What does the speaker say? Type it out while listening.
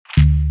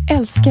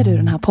Älskar du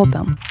den här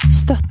podden?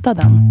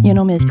 Stötta den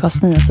genom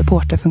IKAs nya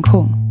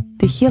supporterfunktion.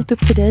 Det är helt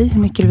upp till dig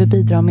hur mycket du vill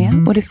bidra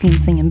med och det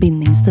finns ingen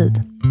bindningstid.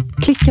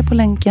 Klicka på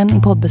länken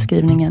i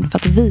poddbeskrivningen för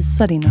att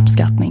visa din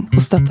uppskattning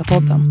och stötta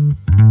podden.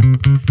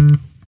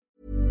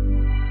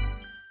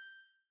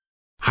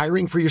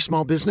 Hiring for your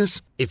small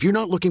business? If you're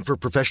not looking for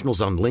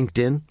professionals on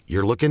LinkedIn,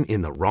 you're looking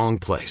in the wrong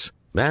place.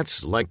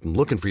 That's like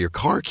looking for your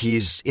car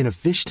keys in a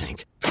fish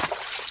tank.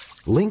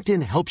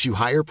 LinkedIn helps you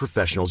hire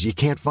professionals you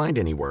can't find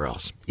anywhere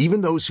else,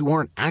 even those who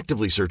aren't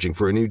actively searching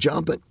for a new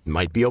job but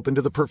might be open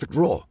to the perfect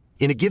role.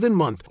 In a given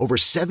month, over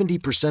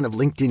 70% of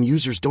LinkedIn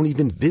users don't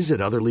even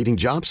visit other leading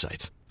job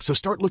sites. So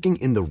start looking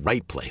in the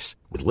right place.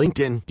 With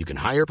LinkedIn, you can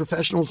hire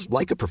professionals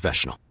like a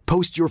professional.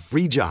 Post your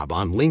free job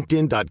on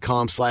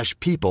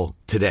linkedin.com/people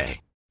today.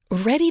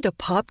 Ready to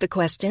pop the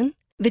question?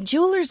 The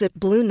jewelers at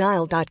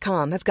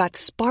BlueNile.com have got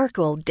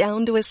sparkle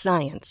down to a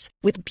science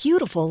with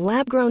beautiful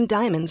lab-grown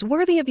diamonds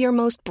worthy of your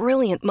most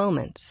brilliant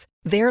moments.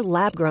 Their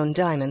lab-grown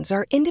diamonds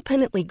are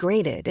independently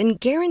graded and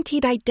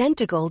guaranteed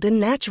identical to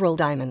natural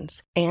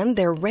diamonds, and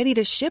they're ready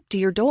to ship to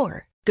your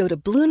door. Go to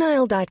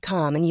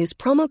BlueNile.com and use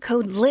promo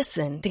code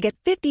LISTEN to get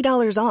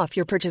 $50 off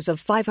your purchase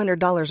of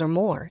 $500 or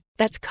more.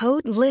 That's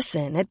code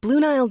LISTEN at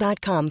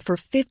BlueNile.com for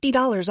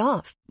 $50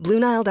 off.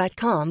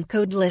 BlueNile.com,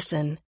 code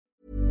LISTEN.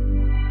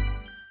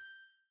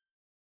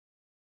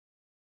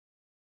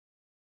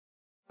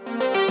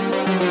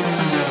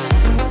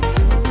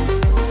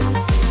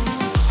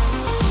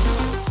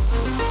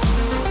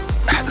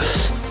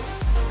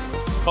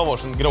 Har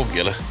varsin grogg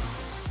eller?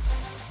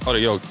 Har du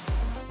grogg?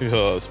 Vi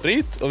har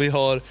sprit och vi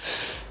har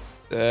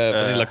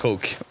Vanilla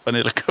Coke.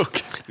 Vanilla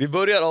Coke. Vi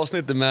börjar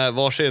avsnittet med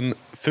varsin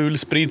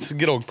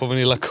fulspritsgrogg på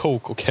Vanilla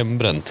Coke och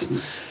hembränt.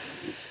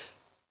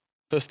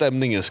 För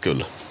stämningens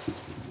skull.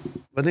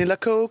 Vanilla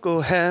Coke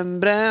och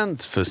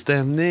hembränt för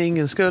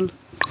stämningens skull.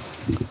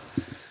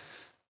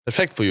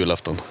 Perfekt på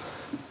julafton.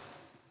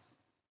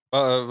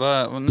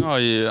 Nu har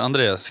ju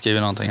André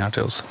skrivit någonting här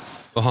till oss.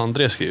 Vad har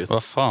André skrivit?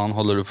 Vad fan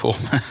håller du på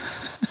med?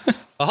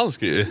 Vad har han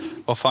skrivit?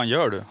 Vad fan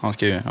gör du? Han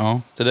skriver,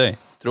 ja, till dig,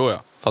 tror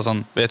jag. Fast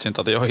han vet ju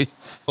inte att det är jag.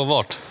 På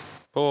vart?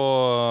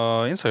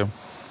 På Instagram.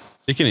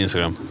 Vilken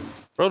Instagram?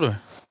 Brother.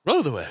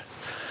 Brotherwear.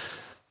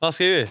 Vad har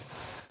skrivit?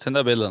 Den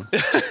där bilden.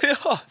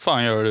 Ja.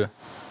 Fan gör du?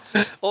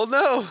 Oh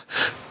no!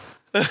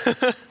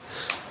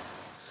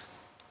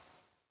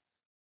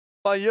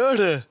 Vad gör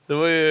du? Det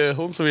var ju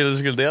hon som ville att du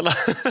skulle dela.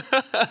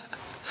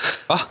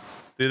 Va?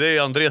 Det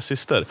är Andreas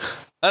syster.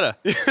 Är det?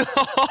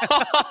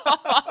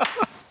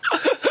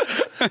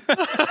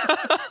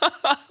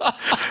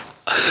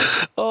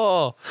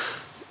 Oh.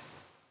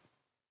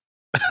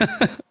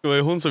 Det var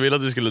ju hon som ville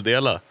att du skulle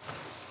dela. Hon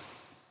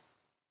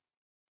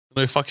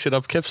har ju fuck shit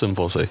up kepsen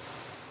på sig.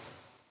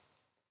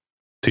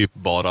 Typ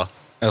bara.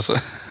 Alltså,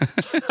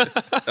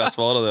 jag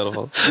svarade i alla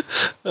fall.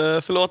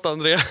 Förlåt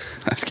André.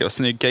 Jag ska vara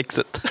snygg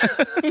kexet.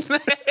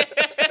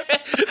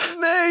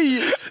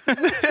 Nej!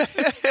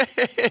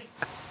 Nej!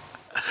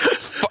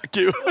 Fuck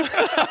you.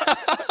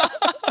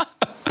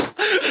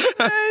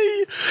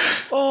 Nej!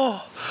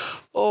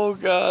 Oh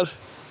god.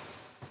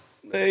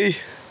 Nej.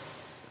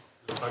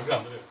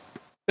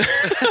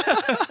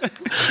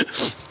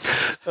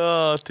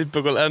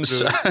 Typical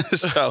Andrew.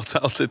 Shout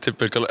out till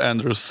Typical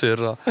Andrews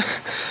syrra.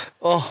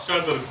 Shout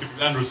out till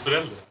Typical Andrews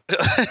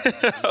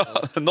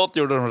föräldrar. Något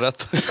gjorde de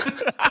rätt.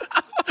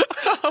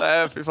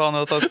 Nej, fy fan, det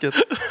var taskigt.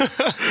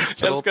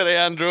 Älskar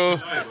dig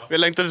Andrew. Vi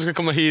längtar att du ska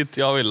komma hit.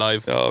 Ja, vi är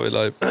live. Ja, vi är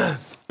live.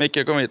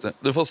 Micke, kom hit.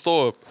 Du får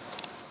stå upp.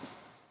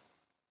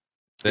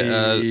 Det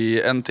är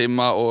i 1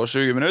 timme och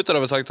 20 minuter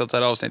har vi sagt att det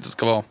här avsnittet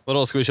ska vara.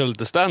 Vadå, ska vi köra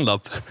lite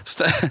stand-up?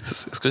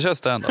 Ska vi köra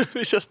stand-up?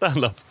 Vi kör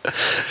stand-up.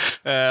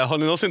 Har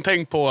ni någonsin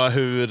tänkt på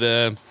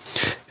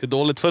hur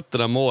dåligt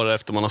fötterna mår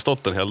efter man har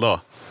stått en hel dag?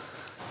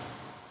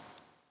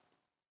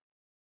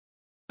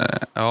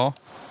 Ja.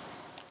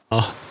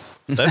 Ja.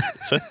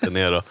 Sätt dig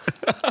ner då.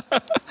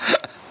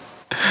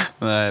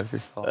 Nej, fy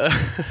fan.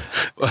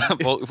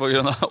 på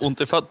grund av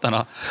ont i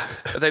fötterna.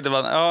 Jag tänkte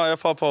bara, jag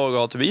får på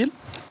gatubil.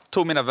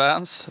 Tog mina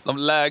Vans, de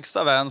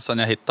lägsta Vansen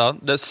jag hittade.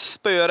 Det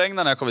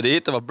spöregnade när jag kom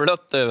dit, det var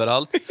blött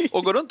överallt.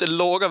 Och går runt i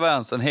låga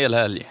Vans en hel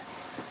helg.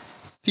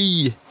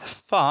 Fy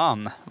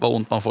fan vad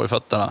ont man får i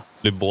fötterna.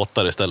 Blir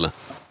båtar istället.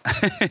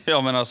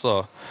 Ja, men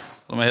alltså,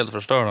 de är helt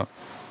förstörda.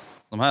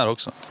 De här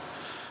också.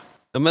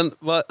 Ja, men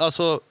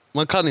alltså,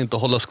 man kan inte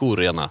hålla skor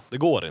rena. Det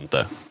går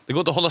inte. Det går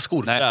inte att hålla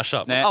skor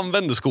fräscha. Man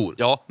använder skor.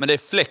 Ja, men det är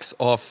flex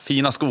att ha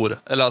fina skor.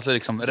 Eller alltså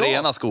liksom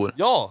rena skor.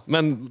 Ja,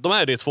 men de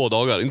är det i 2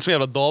 dagar. Inte som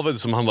jävla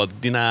David som han var,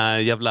 dina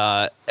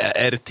jävla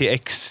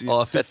RTX.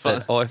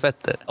 AF1-er.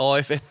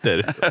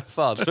 AF1-er.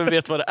 Fan, så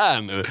vet vad det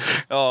är nu.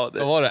 Ja,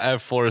 Vad var det? Air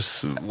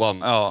Force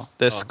One. Ja,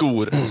 det är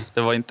skor.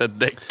 Det var inte ett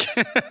däck.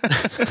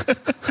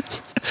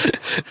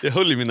 Jag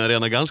höll i mina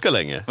rena ganska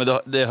länge. Men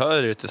det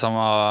hör ju till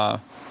samma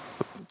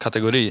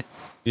kategori.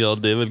 Ja,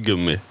 det är väl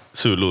gummi.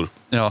 Sulor.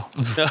 Ja.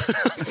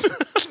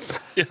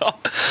 Ja.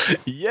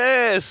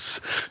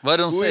 Yes! Vad är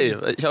det de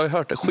säger? Jag har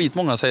hört det.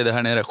 Skitmånga säger det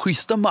här nere.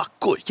 Schyssta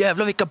mackor.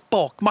 Jävlar vilka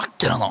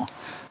bakmackor han har.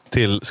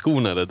 till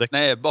skorna eller däck?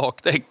 Nej,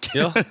 bakdäck.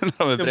 Ja, När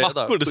de är breda.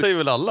 mackor, det säger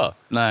väl alla?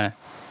 Nej.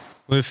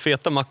 De är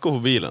feta mackor på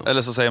bilen.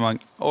 Eller så säger man,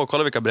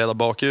 kolla vilka breda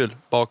bakhjul.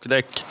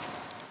 Bakdäck.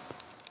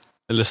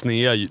 Eller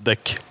snea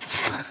däck.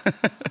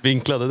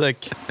 Vinklade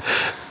däck.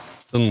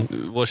 Som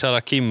vår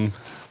kära Kim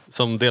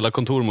som delar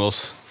kontor med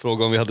oss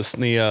frågade om vi hade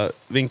snea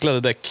vinklade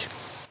däck.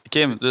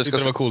 Kim,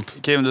 Det var coolt.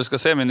 Kim, du ska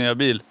se min nya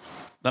bil.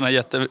 Den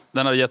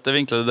har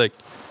jättevinklade däck.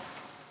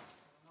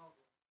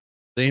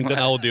 Det är inte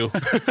en audio.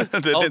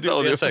 Det är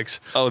Audio inte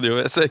V6. Audio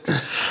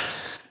V6.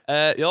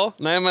 Ja,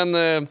 nej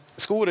men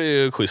skor är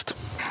ju schysst.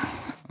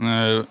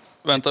 Nu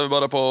väntar vi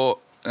bara på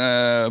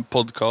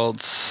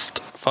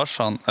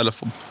podcastfarsan. Eller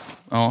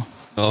ja.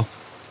 Ja.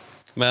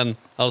 Men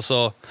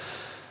alltså,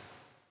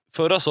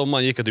 förra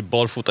sommaren gick jag typ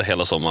barfota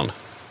hela sommaren.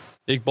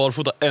 Jag gick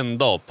barfota en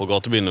dag på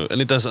gatubil nu.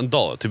 Eller inte ens en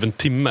dag, typ en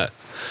timme.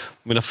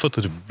 Mina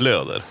fötter typ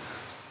blöder.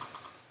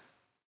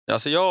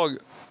 Alltså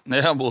när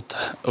jag har bott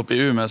uppe i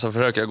Umeå så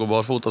försöker jag gå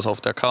barfota så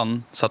ofta jag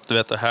kan. Så att du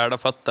vet, du härdar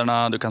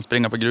fötterna, du kan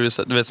springa på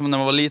gruset. Du vet som när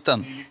man var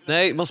liten.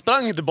 Nej, man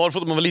sprang inte barfota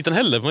när man var liten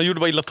heller. Man gjorde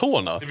bara illa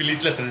tårna. Det blir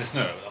lite lättare när det är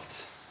snö överallt.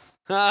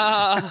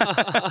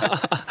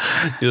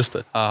 Just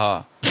det.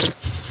 Aha.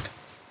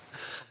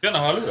 Gärna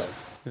hörlurar.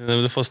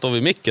 Du får stå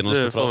vid micken och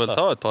Du ska får väl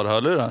prata. ta ett par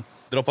hörlurar.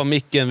 Droppa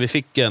micken vid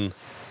ficken.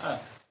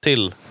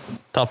 Till.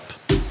 Tapp.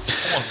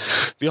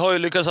 Vi har ju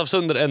lyckats ha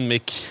sönder en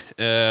mick.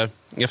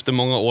 Efter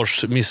många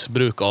års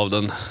missbruk av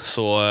den.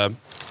 Så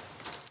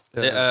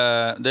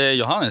Det är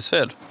Johannes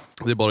fel.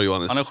 det är bara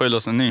Johannes. Han är skyldig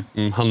oss en ny.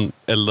 Han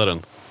eldar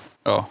den.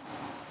 Ja.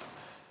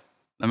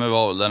 Nej, men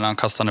vad var det när han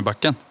kastade den i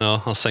backen?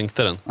 Ja, han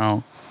sänkte den.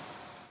 Ja.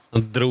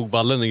 Han drog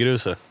ballen i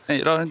gruset.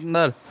 Nej, rör inte den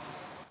där.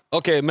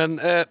 Okej, men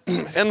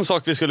en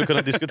sak vi skulle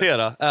kunna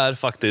diskutera är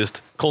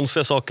faktiskt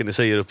konstiga saker ni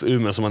säger upp i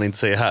Umeå som man inte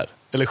säger här.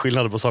 Eller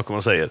skillnader på saker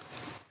man säger.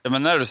 Ja,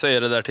 men när du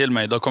säger det där till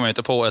mig, då kommer jag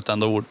inte på ett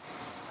enda ord.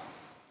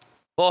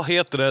 Vad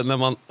heter det när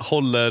man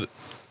håller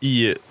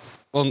i...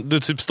 Du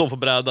typ står på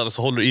brädan och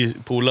så håller du i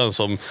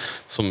polaren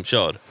som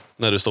kör.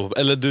 När du står på,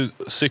 eller du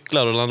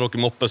cyklar och när han åker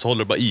moppe så håller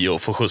du bara i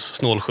och får skjuts,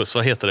 snålskjuts.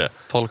 Vad heter det?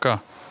 Tolka.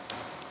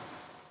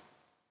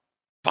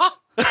 Va?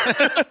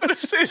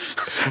 Precis.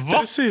 Va?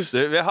 Precis.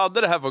 Vi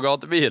hade det här på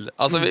gatubil.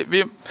 Alltså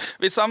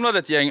vi samlade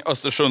ett gäng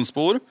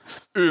Östersundsbor,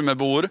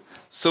 Umebor,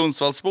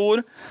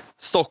 Sundsvallsbor,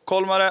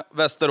 stockholmare,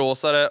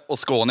 västeråsare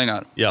och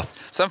skåningar. Ja.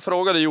 Sen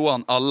frågade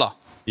Johan alla.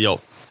 Ja.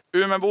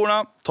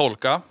 Umeborna,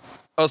 tolka.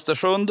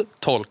 Östersund,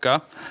 tolka.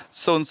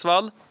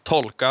 Sundsvall,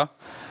 tolka.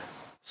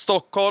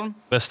 Stockholm,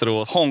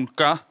 Västerås.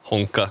 honka.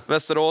 Honka.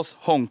 Västerås,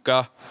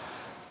 honka.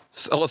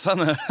 Och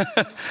sen...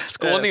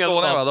 Skåningar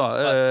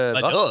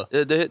vadå?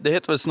 Det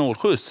heter väl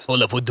snålskjuts?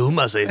 Hålla på att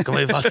dumma sig. Kan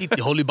man ju fast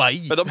inte hålla bara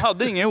i. Men de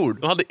hade inga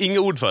ord. De hade inga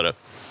ord för det.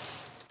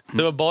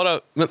 Det var bara...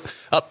 Men,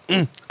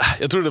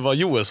 jag tror det var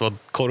Joel som var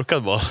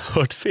korkad, bara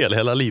hört fel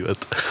hela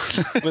livet.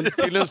 Men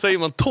tydligen säger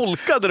man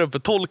tolka där uppe.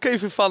 Tolka är ju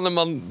för fan när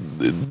man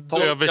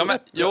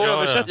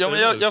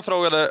översätter. Jag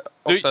frågade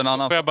också en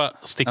annan... Får jag bara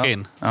sticka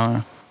in?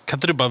 Ja. Kan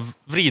inte du bara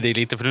vrida dig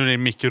lite, för nu är det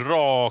mycket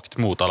rakt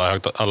mot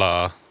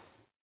alla...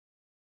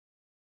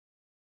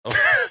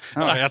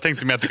 Ja, jag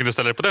tänkte mig att du kunde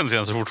ställa dig på den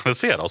sidan så fort du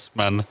ser oss,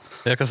 men...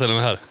 Jag kan ställa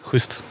mig här.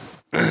 Schysst.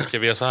 Ska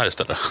vi göra så här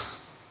istället?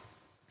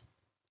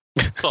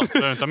 Så,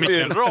 du har inte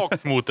micken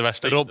rakt mot det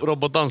värsta.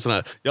 Robotdansen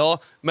här. Ja,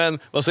 men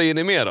vad säger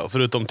ni mer då?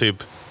 Förutom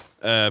typ...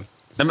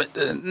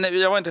 Nej,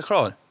 jag var inte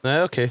klar.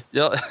 Nej, okej.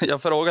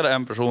 Jag frågade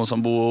en person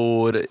som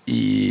bor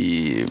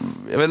i...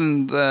 Jag vet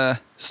inte...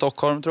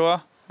 Stockholm, tror jag.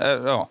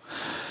 Ja.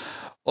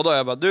 Och då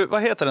jag bara, du,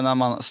 vad heter det när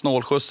man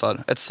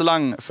snålskjutsar? Ett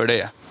slang för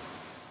det.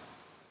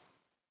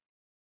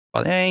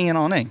 Jag har ingen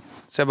aning.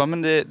 Så jag bara,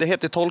 men det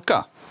heter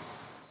tolka.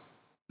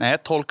 Nej,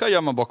 tolka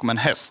gör man bakom en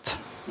häst.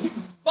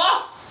 Va?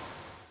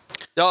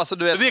 Ja, alltså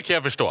du vet... Det kan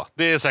jag förstå.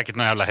 Det är säkert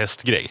någon jävla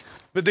hästgrej.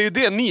 Men det är ju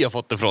det ni har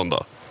fått ifrån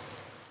då.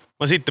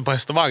 Man sitter på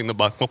häst och vagn och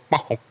bara...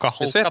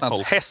 Visst vet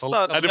att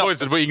hästar... Nej,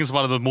 det var ingen som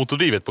hade något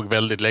motordrivet på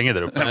väldigt länge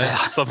där uppe.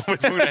 Så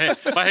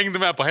man hängde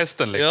med på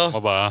hästen liksom. Ja.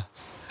 Och bara...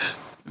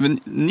 Men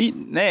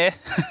nej.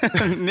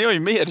 Ni har ju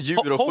mer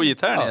djur och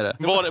skit här nere.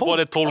 Var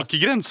det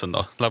tolkgränsen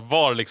då?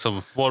 Var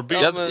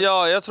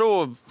jag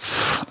tror...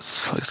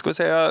 Ska vi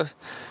säga...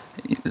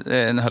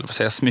 Nu höll på att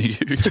säga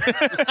smyghuk.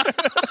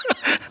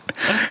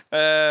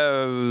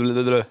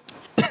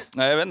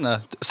 Nej, jag vet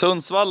inte.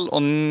 Sundsvall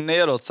och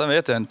neråt, sen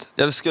vet jag inte.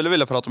 Jag skulle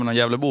vilja prata med någon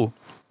Gävlebo.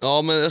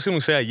 Ja, men jag skulle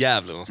nog säga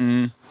Gävle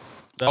någonstans.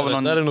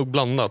 Där är det nog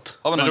blandat.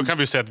 Men då kan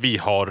vi säga att vi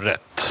har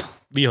rätt.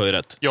 Vi har ju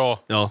rätt. Ja.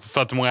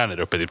 För att hur många är ni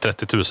där uppe? Typ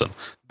 30 000.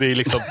 Det är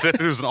liksom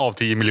 30 000 av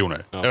 10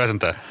 miljoner. Ja. Jag vet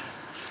inte.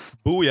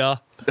 Boja.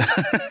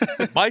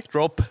 Mic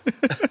drop.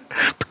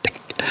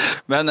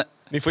 Men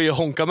ni får ju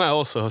honka med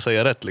oss och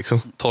säga rätt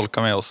liksom.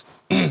 Tolka med oss.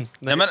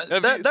 Nej, men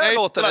där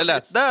låter det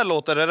lätt. Där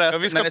låter det rätt.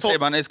 När ni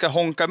säger att ni ska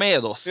honka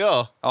med oss.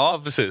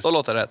 Ja, precis. Då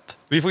låter det rätt.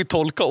 Vi får ju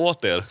tolka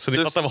åt er, så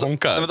ni fattar vad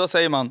honka är. Men då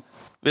säger man,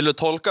 vill du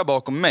tolka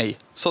bakom mig?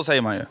 Så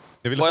säger man ju.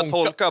 Får jag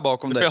tolka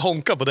bakom Får dig? jag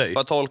honka på dig? Får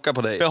jag tolka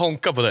på dig? Får jag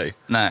honka på dig?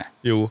 Nej.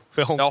 Jo,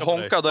 får jag honka Jag på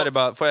dig? honka, då är det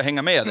bara, får jag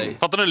hänga med dig?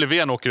 Fattar när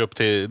Löfven åker upp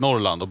till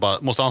Norrland och bara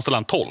måste anställa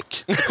en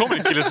tolk. Det kommer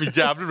en kille som är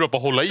jävligt bra på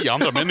att hålla i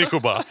andra människor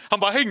bara. Han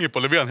bara hänger på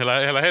Löfven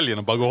hela helgen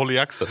och bara går och håller i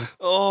axeln.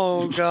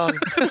 Oh god.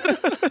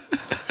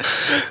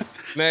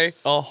 Nej,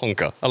 ja,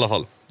 honka. I alla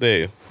fall. Det är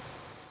ju.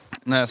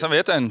 Nej, sen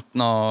vet jag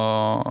inte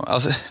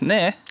alltså,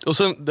 nej. Och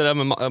sen det där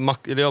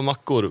med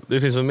mackor.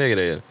 Det finns väl mer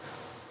grejer.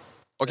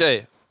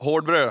 Okej,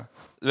 hårdbröd.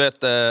 Du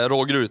vet,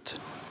 rågrut.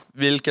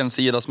 Vilken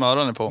sida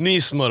smörar ni på?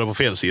 Ni smörar på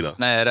fel sida.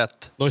 Nej,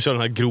 rätt. De kör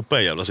den här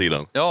gropa jävla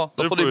sidan. Ja,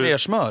 då får du mer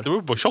smör. Det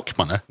beror på hur tjock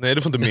man är. Nej,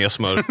 du får inte mer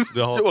smör.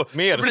 Du har Jo,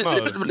 mer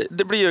smör.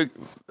 Det blir ju,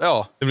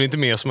 ja, Det blir inte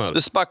mer smör.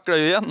 du spacklar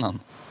ju igen han.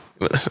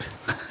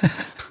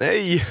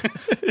 Nej!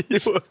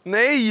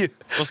 Nej!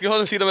 Man ska ha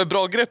en sida med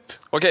bra grepp.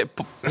 Okej,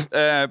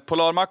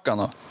 polarmackan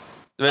då?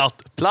 Du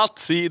vet, Platt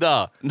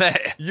sida.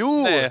 nej.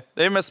 Jo! Nej,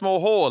 det är med små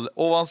hål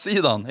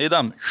ovansidan i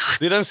den.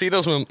 Det är den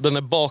sidan som den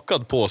är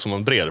bakad på som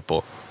man brer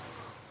på.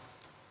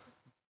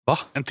 Va?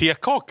 En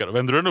tekaka då?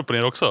 Vänder du den upp och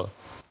ner också?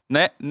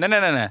 Nej.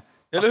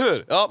 Eller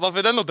hur? Ja, varför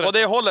är den något Och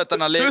det hållet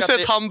den har Hur legat ser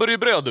i... ett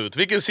hamburgerbröd ut?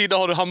 Vilken sida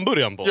har du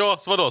hamburgaren på? Ja,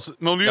 så vadå?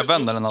 Men om du, Jag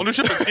vänder den om du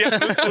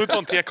köper du tar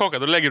en tekaka,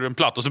 då lägger du en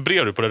platt och så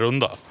brer du på det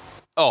runda.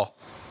 Ja,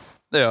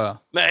 det gör jag.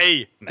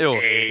 Nej!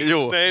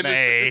 Jo. Nej,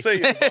 du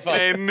säger inte.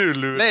 Nej, nu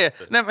lurar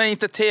Nej, men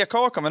inte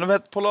tekaka, men de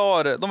vet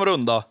polar, de är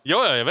runda.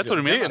 Ja, jag vet vad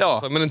du menar. Ja.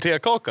 Ja. Men en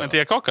tekaka? En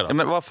tekaka då? Ja,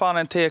 men vad fan är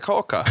en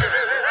tekaka?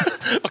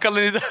 Vad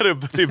kallar ni där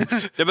uppe? Typ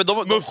Ja, men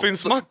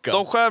muffinsmacka?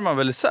 De skär man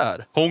väl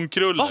isär?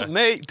 Hångkrulle. Va?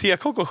 Nej,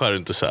 tekaka skär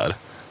inte så här.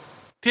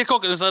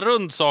 Tekaka är en sån här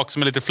rund sak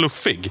som är lite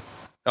fluffig.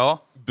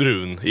 Ja.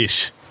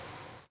 Brun-ish.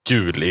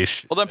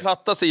 Gul-ish. Och den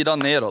platta sidan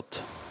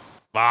neråt.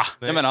 Va?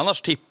 Nej, men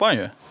annars tippar han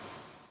ju.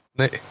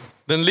 Nej,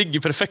 den ligger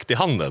perfekt i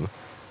handen.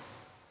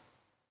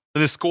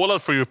 Den är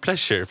skålad for your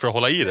pleasure för att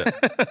hålla i det.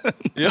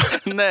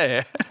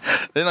 Nej,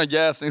 det är någon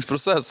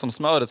jäsningsprocess som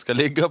smöret ska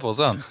ligga på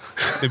sen.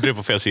 Ni brer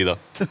på fel sida.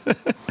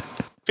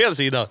 Fel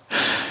sida.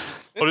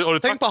 Har du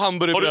Tänk på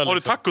hamburgerbröd. Har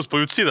du tacos på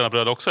utsidan av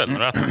brödet också?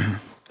 Eller?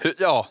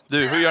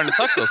 Hur gör ni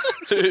tacos?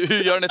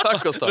 hur gör ni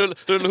tacos då?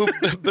 Rulla ihop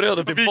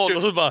brödet i boll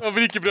och så bara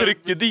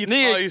trycker dit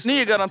Ni majs.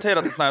 är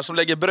garanterat en sån här som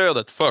lägger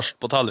brödet först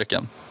på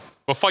tallriken.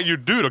 Vad fan gör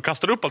du då?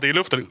 Kastar upp allt i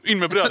luften? In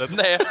med brödet?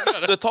 Nej,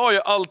 du tar ju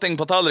allting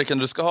på tallriken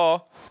du ska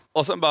ha.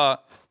 Och sen bara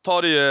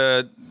tar du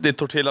ju ditt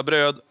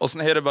tortillabröd. Och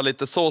sen har du bara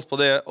lite sås på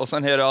det. Och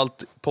sen har du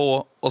allt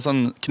på. Och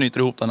sen knyter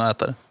du ihop den och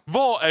äter.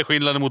 Vad är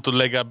skillnaden mot att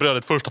lägga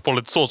brödet först och på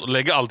lite sås och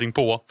lägga allting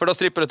på? För då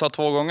slipper du ta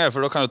 2 gånger.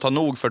 För då kan du ta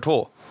nog för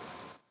 2.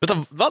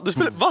 Vänta, va?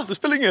 Det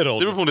spelar ingen roll.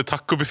 Det beror på om det är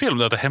tacobuffé eller om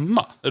du äter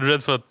hemma. Är du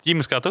rädd för att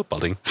Jim ska äta upp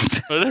allting?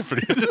 Är det därför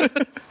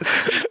det?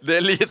 Det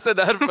är lite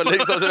därför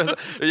liksom.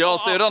 Jag och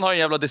syrran har en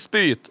jävla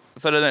dispyt.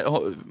 För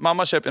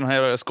mamma köper den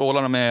här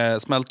skålarna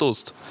med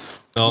smältost.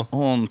 Ja,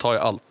 Hon tar ju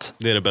allt.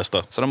 det är det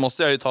bästa. Så då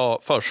måste jag ju ta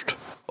först.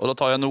 Och då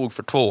tar jag nog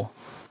för 2.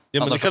 Ja,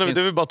 men Annars det finns-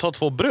 är väl bara ta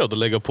 2 bröd och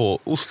lägga på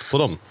ost på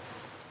dem.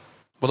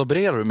 Vad då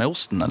brer du med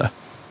osten eller?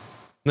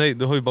 Nej,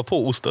 du har ju bara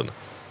på osten.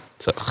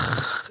 Så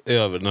här,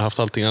 över. När du har haft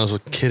allting annat så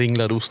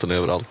kringlar osten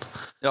överallt.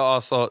 Ja,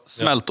 alltså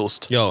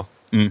smältost. Ja.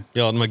 Mm.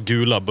 Ja, de här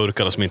gula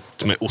burkarna som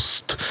inte med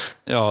ost.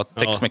 Ja,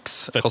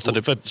 Tex-Mex. Fett- Kostar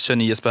typ fett.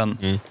 29 spänn.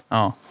 Mm.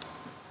 Ja.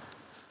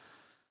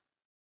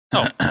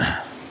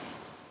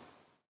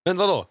 Men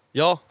vadå?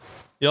 Ja.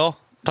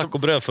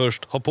 Tacobröd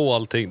först, ha på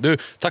allting. Du,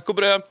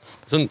 tacobröd,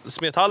 sen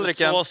smet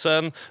Tallriken.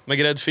 såsen med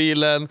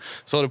gräddfilen,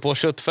 så har du på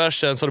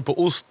köttfärsen, så har du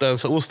på osten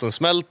så osten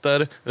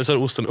smälter, eller så har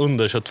du osten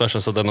under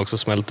köttfärsen så att den också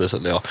smälter. Så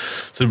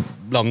det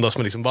blandas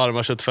med liksom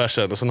varma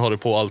köttfärsen och sen har du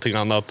på allting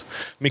annat.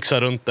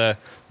 Mixar runt det,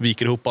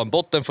 viker ihop en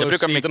botten för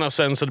brukar sidorna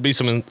sen så det blir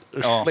som en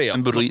rep.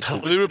 en burrito.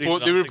 Det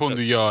beror på om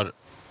du gör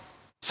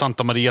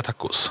Santa Maria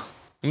tacos.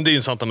 Men det är ju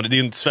en Santa Maria, det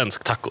är ju en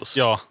svensk tacos.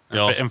 Ja,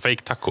 Ja. en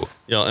fake taco.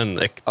 Ja, en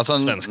äkta Alltså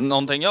svensk.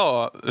 någonting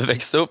jag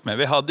växte upp med.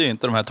 Vi hade ju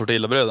inte de här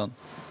tortillabröden.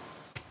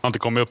 Har inte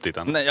kommit upp dit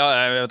än. Nej,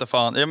 jag vet inte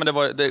fan. Ja, men det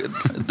var... Det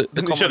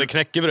Ni kom körde väl,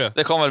 knäckebröd.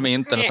 det kom väl med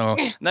internet någon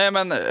gång. Nej,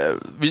 men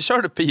vi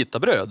körde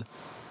pitabröd.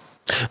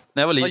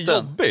 När jag var Vad liten.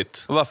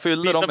 jobbigt. Och bara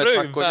fyllde dem med Pitabröd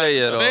är ju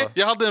tacogrejer. Nej, Och...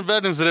 jag hade en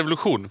världens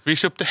revolution. Vi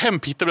köpte hem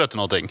pitabröd till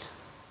någonting.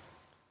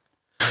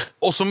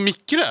 Och så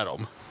mikrar jag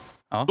dem.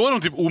 Ja. Då är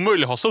de typ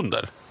omöjliga att ha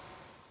sönder.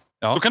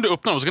 Ja. Då kan du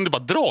öppna dem och så kan du bara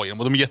dra i dem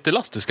och de är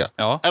jätteelastiska.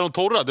 Ja. Är de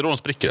torra, det är då de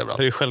spricker överallt.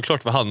 Det är ju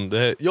självklart för hand.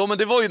 Ja, men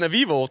det var ju när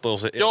vi var åt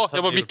oss. Ja,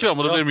 jag bara mikrar dem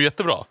och då blir de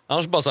jättebra.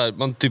 Annars bara så här,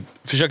 man typ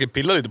försöker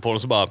pilla lite på dem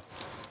så bara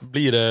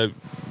blir det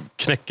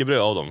knäckebröd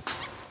av dem.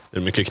 Det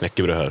är mycket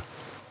knäckebröd här.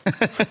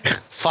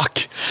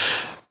 Fuck!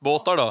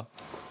 Båtar då?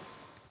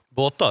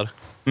 Båtar?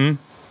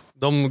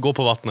 De går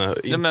på vattnet.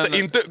 men-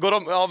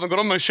 Går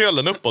de med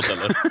kölen uppåt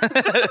eller?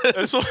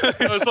 Är det så?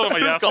 Är det så de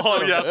jäst-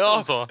 de jäst-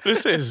 Ja, så.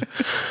 precis.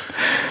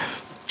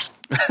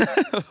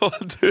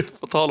 Du,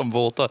 på tal om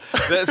båtar.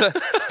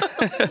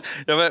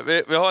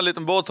 Vi har en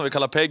liten båt som vi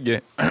kallar Peggy.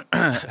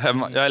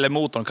 Hemma. Ja, eller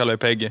motorn kallar vi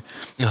Peggy.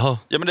 Jaha.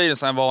 Ja, men det är en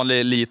sån här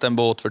vanlig liten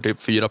båt för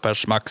typ 4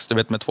 pers max. Du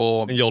vet, med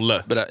 2... En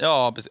jolle.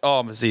 Ja,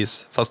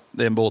 precis. Fast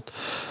det är en båt.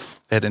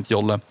 Det heter inte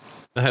jolle.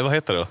 Nej, vad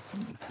heter det då?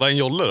 Vad är en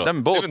jolle då?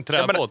 Den båt. Det är väl en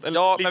träbåt?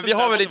 Ja, men vi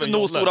har väl inte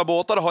nog stora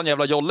båtar och har en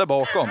jävla jolle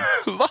bakom.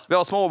 Va? Vi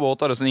har små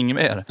båtar och sen inget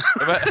mer.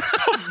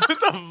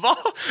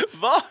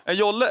 Va? En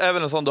jolle är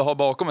väl en sån du har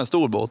bakom en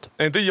stor båt.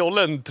 Är inte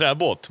jolle en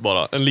träbåt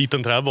bara? En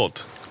liten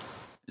träbåt?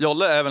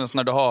 Jolle är väl en sån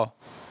där du har...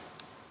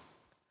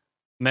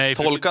 Nej,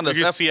 Tolkandes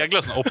du kan efter. ju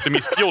segla sån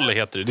optimistjolle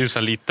heter det. Det är ju så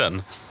en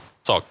liten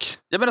sak.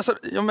 Jag menar, så,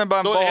 bara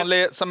en Då är-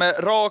 vanlig som är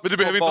rak. Men du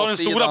behöver på inte ha den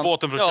baksidan. stora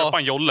båten för att Ja. köpa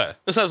en jolle.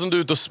 Det är så här som du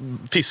är ute och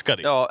fiskar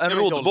i. Ja, en Det är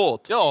väl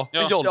roddbåt. Ja,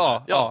 en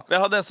jolle. Ja. Vi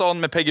hade en sån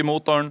med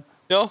Peggy-motorn,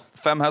 Ja.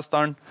 5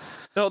 hästar.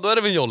 Ja, då är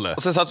det väl en jolle.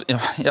 Och sen satt vi,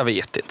 jag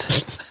vet inte.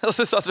 Och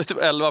sen satt vi typ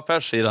 11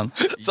 pers i den.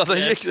 Så att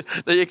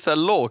det gick så här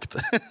lågt.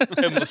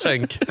 Hem och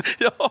sänk.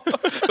 Ja,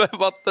 för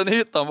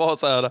vattenytan var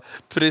så här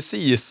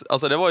precis.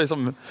 Alltså det var ju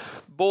som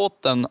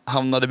båten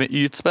hamnade med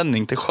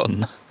ytspänning till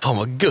sjön. Fan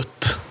vad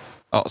gött.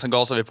 Ja, sen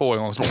gasade vi på en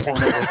gång.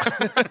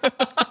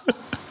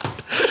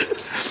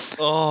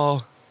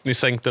 Ni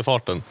sänkte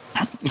farten.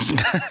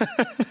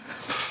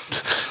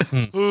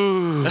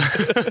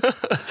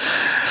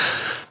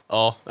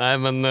 Ja, nej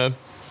men...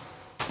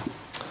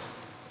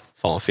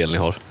 Fan vad fel ni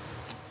har.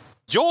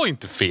 Jag har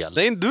inte fel.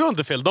 Nej, du har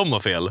inte fel, de har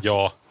fel.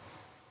 Ja.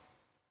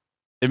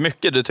 Det är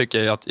mycket du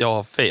tycker att jag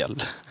har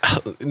fel.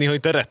 Ni har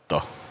inte rätt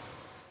då.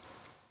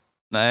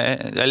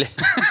 Nej, eller...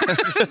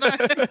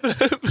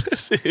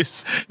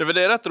 Precis. Ja, men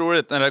det är rätt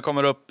roligt när det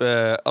kommer upp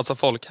alltså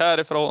folk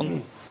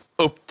härifrån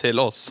upp till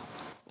oss.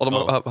 Och de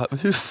bara,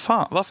 hur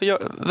fan, varför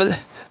gör...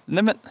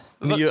 Nej men...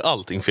 Ni gör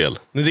allting fel.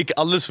 Ni dricker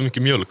alldeles för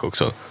mycket mjölk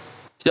också.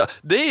 Ja,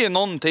 det är ju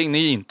någonting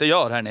ni inte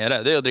gör här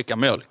nere. Det är att dricka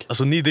mjölk.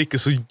 Alltså ni dricker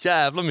så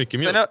jävla mycket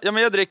mjölk. Men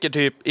jag dricker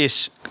typ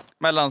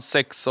mellan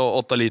 6 och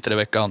 8 liter i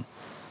veckan.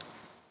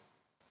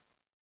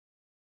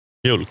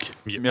 Mjölk.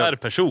 Per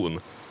person.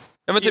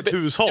 Ja, men I ett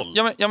hushåll.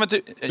 Ja, men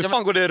Hur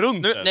fan går det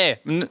runt nu, det?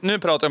 nej, nu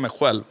pratar jag med mig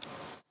själv.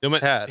 Ja,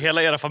 men här.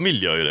 hela era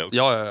familj gör ju det också.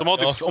 Ja. Som har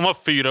typ, om man har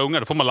 4 ungar,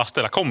 då får man lasta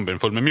hela kombin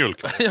full med mjölk.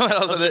 Ja, men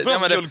alltså, du får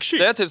en det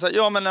mjölkkyl. är typ så här,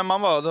 ja men när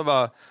man var, då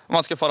bara, om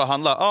man ska fara och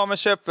handla, ja men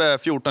köp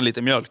 14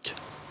 liter mjölk.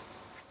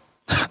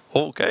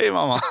 Okej,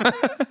 mamma.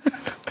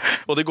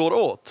 Och det går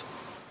åt.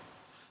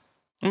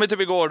 Men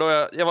typ igår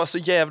då, jag var så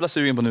jävla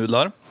sugen på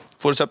nudlar.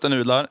 Köpte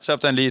nudlar,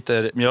 köpte 1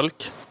 liter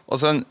mjölk. Och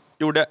sen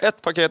gjorde jag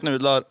 1 paket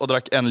nudlar och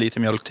drack 1 liter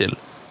mjölk till.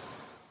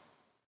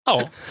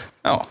 Ja.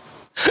 Ja.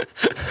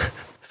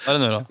 Vad är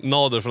det nu då?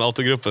 Nader från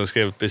autogruppen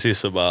skrev precis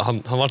så bara,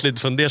 han var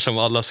lite fundersam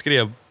vad alla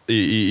skrev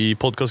i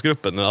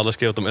podcastgruppen när alla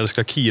skrev att de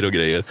älskar kir och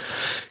grejer.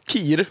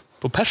 Kir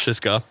på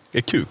persiska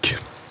är kuk.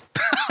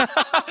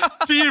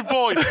 Kir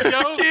boys!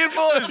 Kir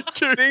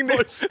boys! Ring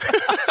boys!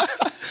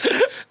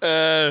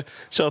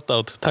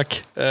 Shoutout,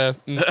 tack.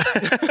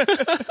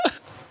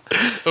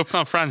 Öppna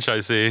en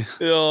franchise i...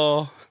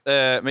 Ja.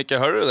 Micke,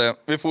 hörde du det?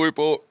 Vi får ju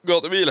på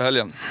gatubil i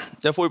helgen.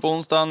 Jag får ju på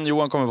onsdagen,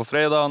 Johan kommer på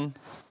fredagen.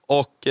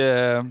 Och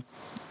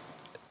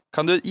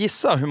kan du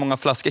gissa hur många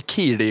flaskor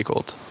kir det gick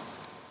åt?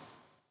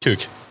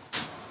 Kuk.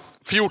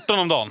 14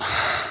 om dagen.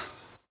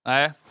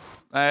 Nej.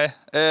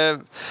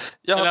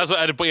 Eller alltså,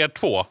 är det på er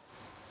 2?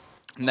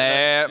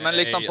 Nej, men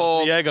liksom på...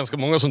 Alltså, vi är ganska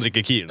många som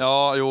dricker kir.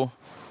 Ja, jo.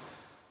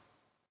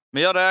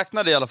 Men jag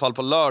räknade i alla fall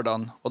på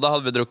lördagen. Och då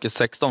hade vi druckit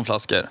 16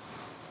 flaskor.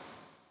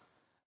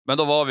 Men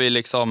då var vi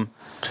liksom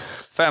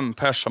 5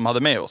 pers som hade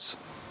med oss.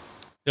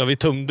 Ja, vi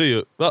tömde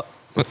ju. Va?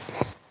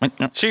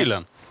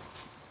 Kylen.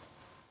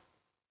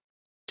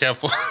 Kan jag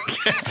få...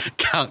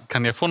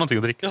 kan jag få någonting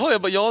att dricka? Jaha,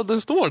 jag bara, ja,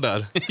 den står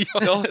där.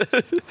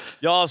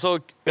 Ja, alltså...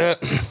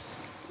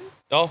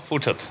 ja,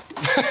 fortsätt.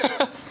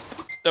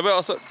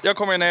 Jag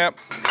kom ju ner.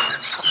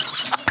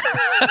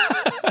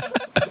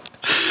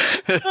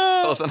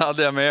 Och sen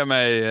hade jag med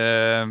mig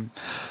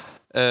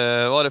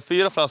var det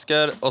 4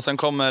 flaskor och sen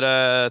kommer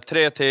det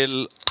 3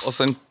 till och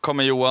sen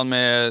kommer Johan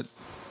med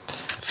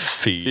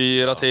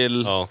 4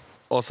 till. Ja.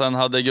 Och sen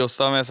hade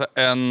Gustav med sig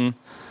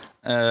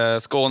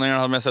 1, skåningen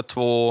hade med sig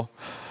 2.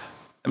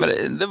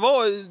 Men det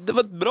var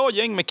ett bra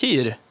gäng med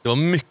kir. Det var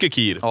mycket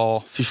kir.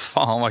 Ja, fy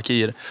fan vad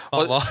kir.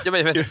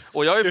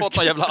 Och jag har ju fått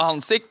någon jävla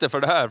ansikte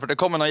för det här. För det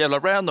kommer någon jävla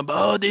random.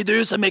 Det är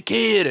du som är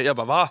kir. Jag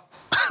bara, va?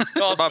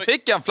 Jag bara,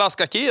 fick jag en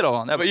flaska kir av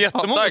honom. Det var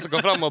jättemånga som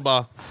kom fram och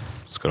bara,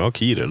 ska du ha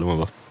kir eller? Man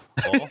bara,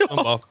 ja.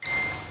 Man bara,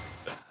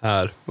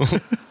 här.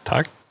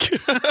 Tack.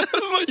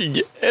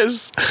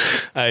 Yes.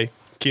 Nej,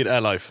 kir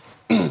är life.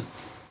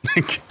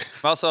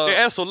 Alltså, Det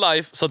är så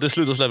life så att det är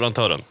slut hos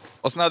leverantören.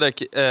 och sen hade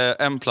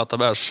jag 1 platta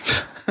bärs.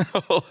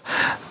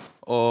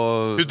 och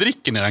Hur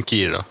dricker ni den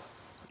kir då?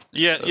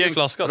 Ge en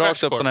flaska.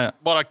 Rakt upp och ner.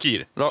 Bara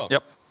kir.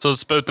 Ja. Så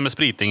spruta med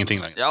sprit är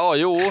ingenting längre. Ja,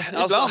 jo,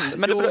 ibland.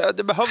 Men jo.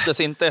 det behövdes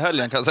inte i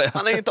helgen kan jag säga.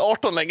 Han är inte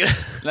 18 längre.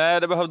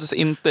 Nej, det behövdes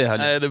inte i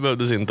helgen. Nej, det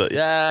behövdes inte.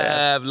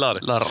 Jävlar.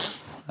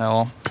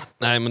 Ja.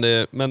 Nej,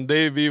 men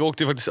vi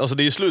åkte ju faktiskt, alltså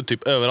det är ju slut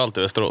typ överallt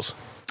i Västerås.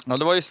 Ja,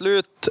 det var ju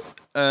slut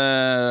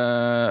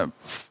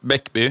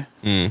Bäckby.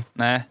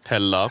 Nej.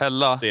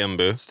 Hälla.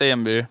 Stenby.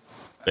 Stenby.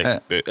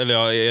 Bäckby. Eller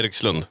ja,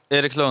 Erikslund.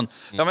 Erikslund.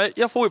 Ja, men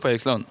jag får ju på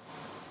Erikslund.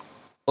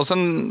 Och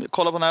sen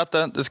kolla på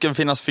nätet, det ska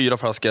finnas 4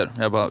 flaskor.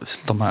 Jag bara,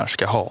 de här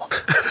ska jag ha.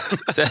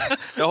 Så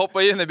jag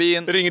hoppade in i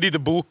bilen. Ringer dit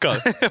och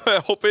bokar.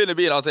 Jag hoppade in i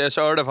bilen, alltså jag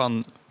körde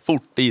fan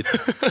fort dit.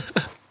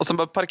 Och sen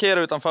bara parkera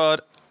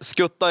utanför,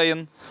 skutta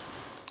in,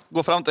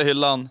 gå fram till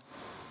hyllan.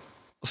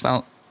 Och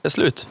sen, det är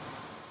slut.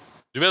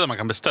 Du vet att man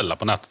kan beställa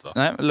på nätet, va?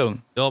 Nej,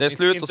 lugn. Ja, det, är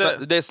slut inte...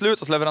 det är slut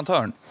hos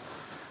leverantören.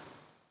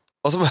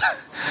 Och så bara,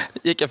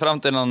 gick jag fram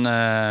till någon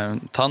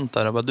tant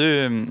där och bara,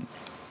 du,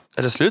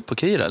 är det slut på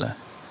Kir eller?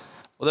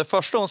 Och det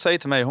första hon säger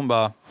till mig, hon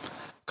bara,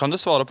 kan du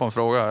svara på en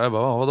fråga? Jag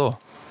bara, vadå?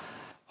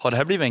 Har det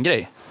här blivit en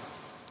grej?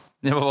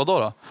 Jag bara,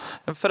 vadå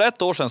då? För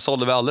 1 år sedan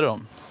sålde vi aldrig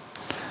dem.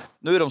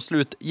 Nu är de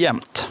slut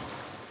jämt.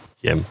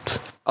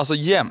 Jämt. Alltså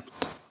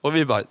jämt. Och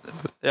vi bara,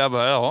 jag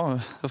bara, ja,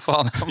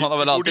 fan, man har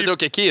väl alltid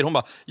druckit Kir. Hon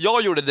bara,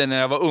 jag gjorde det när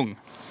jag var ung.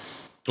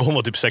 Och hon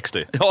var typ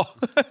 60. Ja.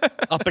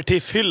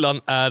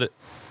 Aperitifhyllan är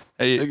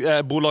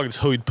bolagets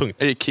höjdpunkt.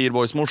 Det är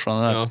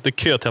Kir-boys-morsan där. Ja, det är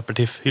kö till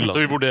aperitifhyllan. Så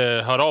vi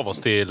borde höra av oss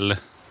till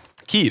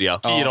Kir, ja.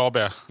 Kir AB.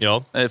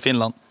 Ja.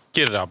 Finland.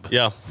 Kirrab.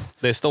 Ja,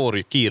 det står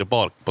ju Kir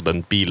bak på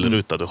den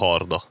bilruta du har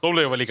då. De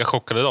blev väl lika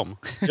chockade de.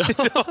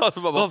 Ja,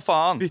 vad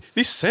fan?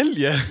 Vi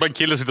säljer! Bara en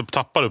kille sitter och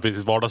tappar upp i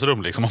sitt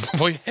vardagsrum liksom.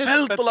 Vad i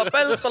helvete?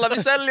 Peltola,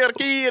 vi säljer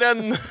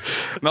Kiren!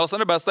 Men sen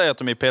det bästa är att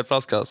de är i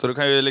petflaska. Så du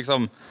kan ju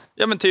liksom,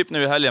 ja men typ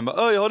nu i helgen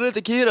bara, jag har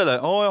lite Kir eller?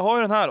 Ja, jag har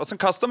ju den här. Och sen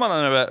kastar man den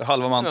över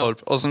halva Mantorp.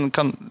 Ja. Och sen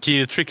kan...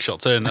 Kir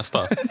trickshot, så är det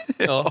nästa.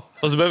 Ja.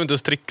 Och så behöver vi inte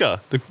ens tricka.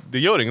 Det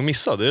gör inget att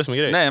missa, det är det som är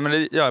grejen. Nej,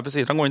 men ja,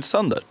 precis, den går inte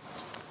sönder.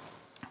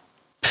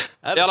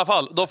 I alla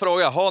fall, då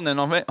frågar jag, har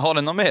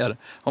ni någon mer?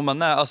 Hon bara,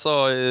 nej, alltså,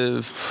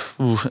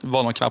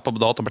 var någon knappar på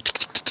datorn.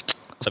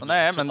 Så,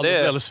 nej, men det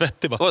alldeles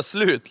svettig bara. var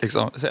slut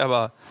liksom. Så jag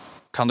bara,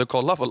 kan du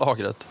kolla på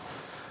lagret?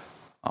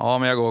 Ja,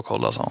 men jag går och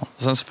kollar, sa hon.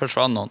 Och sen så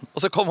försvann hon.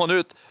 Och så kom hon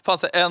ut,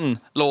 fanns det en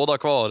låda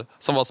kvar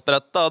som var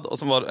sprättad och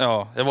som var,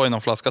 ja, jag var i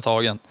någon flaska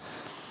tagen.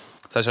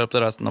 Så jag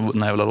köpte resten av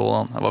den här jävla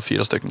lådan. Det var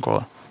 4 stycken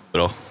kvar.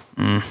 Bra.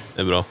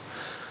 Det är bra.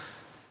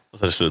 Och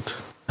så är det slut.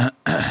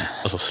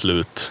 Alltså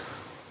slut.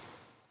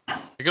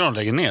 Jag kan de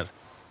lägga ner.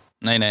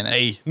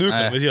 Nej. Nu kan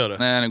vi inte göra det.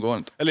 Nej, det går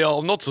inte. Eller ja,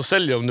 om något så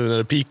säljer de nu när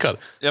det pikar.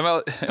 Ja,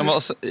 men,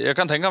 jag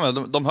kan tänka mig,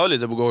 de höll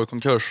lite på att gå i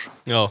konkurs.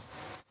 Ja.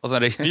 Och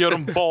sen Gör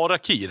de bara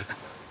Kir?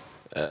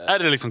 Är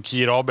det liksom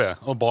Kir AB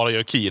och bara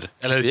gör Kir?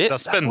 Eller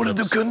Det Borde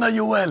du kunna,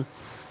 Joel?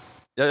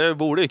 jag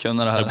borde ju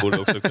kunna det här. Jag borde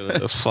också kunna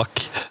det.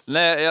 Fuck.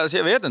 Nej,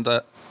 jag vet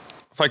inte.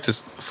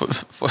 Faktiskt,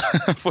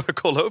 får jag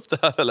kolla upp det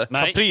här eller?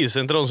 Nej. Caprice,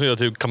 är inte de som gör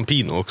typ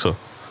Campino också?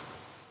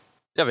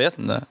 Jag vet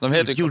inte. De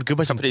heter ju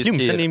Jordgubbar som Caprice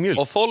ljumsen i Kir. mjölk.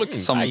 Och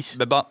folk som Nice.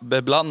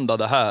 beblandar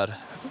det här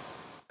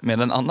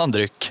med en annan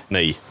dryck.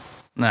 Nej.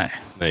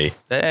 Det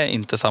är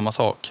inte samma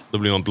sak. Då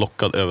blir man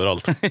blockad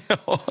överallt.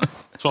 Ja.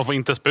 Så man får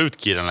inte spä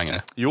ut Kiren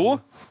längre. Jo,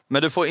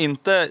 men du får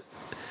inte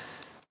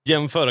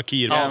Jämföra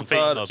Kir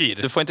med Kir.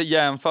 du får inte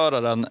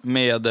jämföra den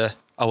med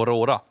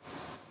Aurora.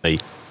 Nej.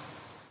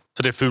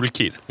 Så det är ful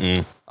Kir.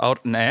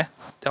 Nej,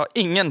 det har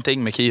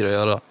ingenting med Kir att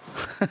göra.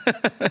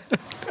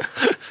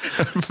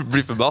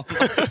 Blir förbannad.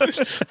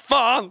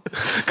 Fan!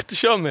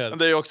 Kör med Men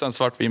det är ju också en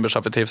svart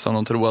vinbärsaperitif som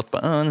de tror att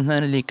den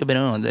här är lika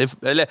bra.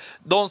 Eller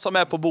de som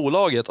är på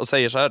bolaget och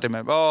säger så här till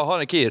mig, har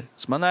ni Kir?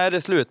 Så man, nej det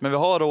är slut, men vi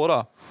har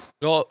Aurora.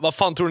 Ja, vad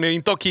fan tror ni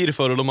inte har Kir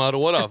för och de har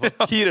Aurora?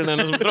 Kiren är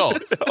den som är bra.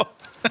 Ja.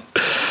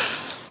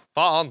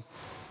 Fan.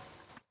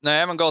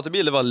 Nej, men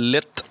gatubil, det var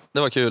lätt. Det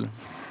var kul.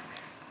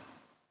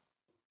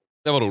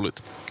 Det var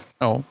roligt.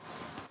 Ja.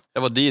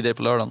 Jag var DJ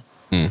på lördagen.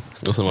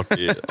 Och sen var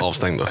vi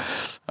avstängda.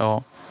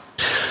 Ja.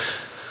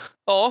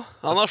 Ja,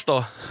 annars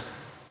då?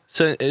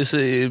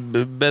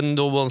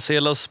 Bendo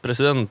Boncelas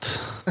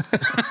president.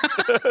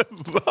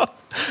 Va?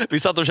 Vi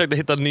satt och försökte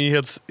hitta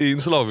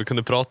nyhetsinslag vi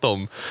kunde prata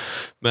om.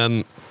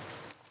 Men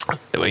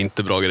det var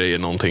inte bra grejer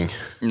någonting.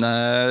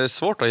 Nej, det är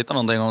svårt att hitta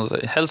någonting.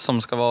 Helst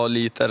som ska vara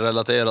lite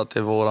relaterat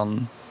till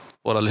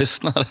våra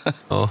lyssnare.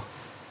 Ja.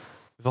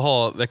 Vi får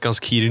ha veckans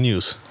Kir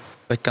News.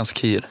 Veckans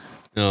Kir.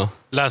 Ja.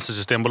 Läser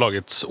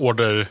Systembolagets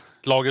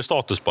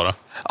lagerstatus bara.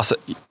 Alltså,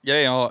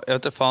 grejen, jag vet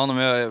inte fan om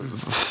jag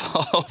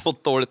har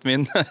fått dåligt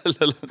minne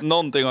eller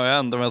någonting har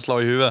hänt om jag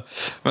slår i huvudet.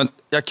 Men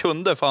jag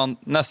kunde fan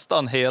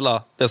nästan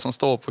hela det som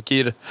står på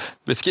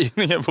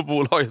Kir-beskrivningen på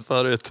bolaget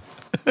förut.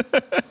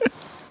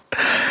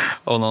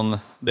 Av någon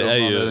Det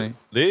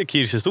är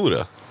Kirs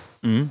historia.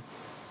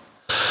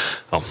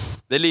 Ja.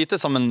 Det är lite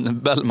som en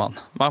Bellman.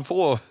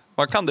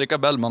 Man kan dricka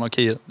Bellman och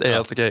Kir. Det är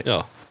helt okej.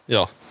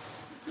 Ja.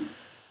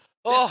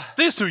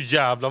 Det är så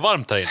jävla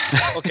varmt här inne.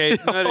 Okej,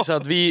 nu är det så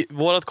att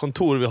vårat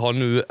kontor vi har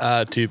nu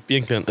är typ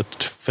egentligen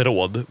ett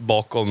förråd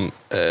bakom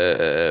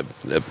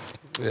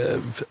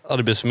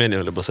Arbetsförmedlingen,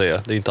 vill jag bara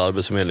säga. Det är inte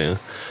Arbetsförmedlingen.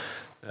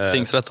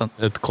 Tingsrätten.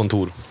 Ett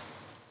kontor.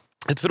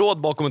 Ett förråd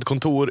bakom ett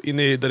kontor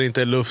inne där det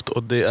inte är luft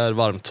och det är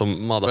varmt som Vi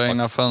har motherfucker.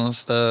 inga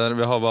fönster,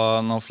 vi har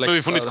bara någon fläkt. Men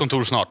vi får nytt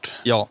kontor snart.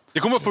 Ja. Det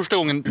kommer vara första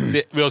gången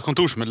vi har ett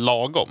kontor som är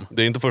lagom.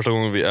 Det är inte första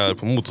gången vi är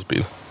på motorspil.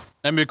 Nej,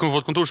 men vi kommer få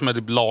ett kontor som är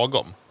typ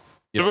lagom.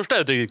 För det första är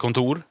det ett riktigt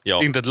kontor,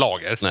 Ja. inte ett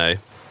lager. Nej.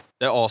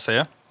 Det är AC.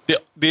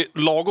 Det är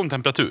lagom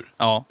temperatur.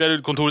 Ja. Vi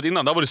hade kontoret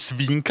innan, där var det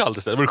svinkallt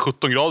istället. Det var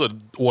 17 grader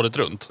året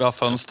runt. Vi har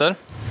fönster.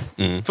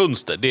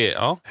 Fönster, det är,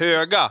 ja.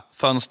 Höga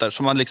fönster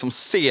som man liksom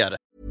ser.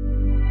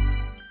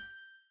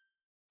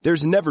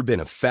 There's never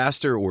been a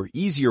faster or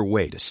easier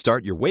way to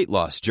start your weight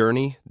loss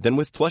journey than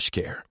with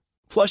PlushCare.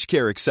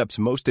 PlushCare accepts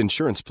most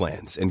insurance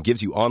plans and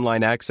gives you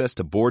online access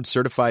to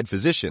board-certified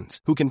physicians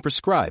who can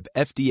prescribe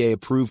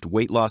FDA-approved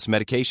weight loss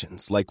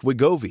medications like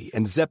Wegovy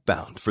and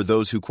Zepbound for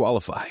those who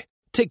qualify.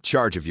 Take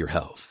charge of your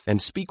health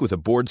and speak with a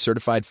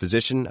board-certified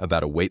physician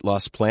about a weight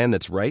loss plan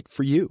that's right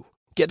for you.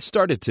 Get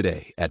started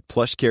today at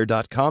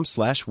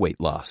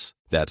plushcare.com/weightloss.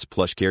 That's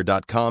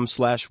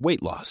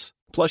plushcare.com/weightloss.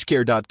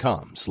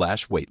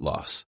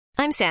 plushcare.com/weightloss.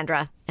 I'm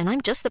Sandra, and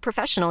I'm just the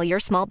professional your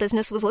small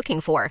business was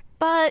looking for.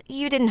 But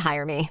you didn't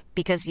hire me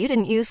because you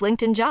didn't use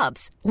LinkedIn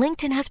Jobs.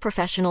 LinkedIn has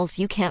professionals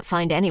you can't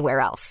find anywhere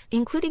else,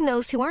 including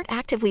those who aren't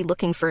actively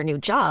looking for a new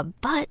job,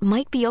 but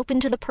might be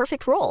open to the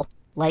perfect role,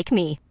 like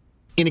me.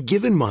 In a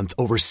given month,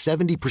 over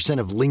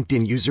 70% of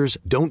LinkedIn users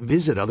don't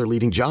visit other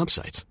leading job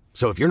sites.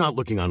 So if you're not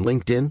looking on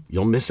LinkedIn,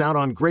 you'll miss out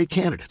on great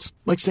candidates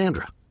like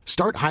Sandra.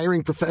 Start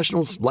hiring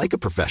professionals like a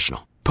professional.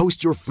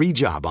 Post your free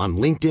job on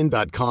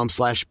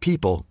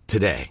linkedin.com/people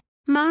today.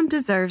 Mom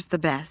deserves the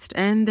best,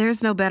 and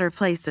there's no better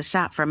place to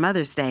shop for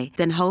Mother's Day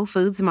than Whole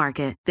Foods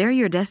Market. They're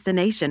your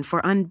destination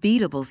for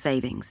unbeatable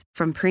savings,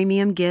 from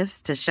premium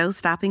gifts to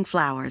show-stopping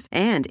flowers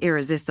and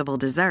irresistible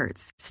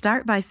desserts.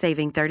 Start by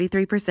saving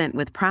 33%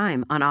 with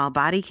Prime on all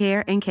body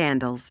care and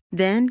candles.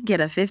 Then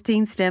get a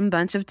 15-stem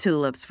bunch of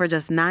tulips for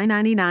just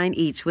 $9.99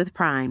 each with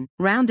Prime.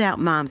 Round out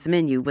Mom's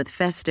menu with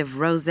festive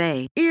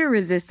rosé,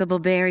 irresistible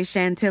berry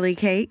chantilly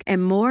cake,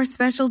 and more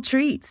special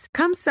treats.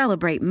 Come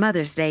celebrate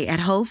Mother's Day at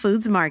Whole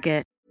Foods Market.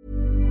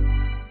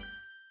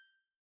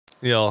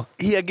 Ja,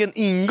 egen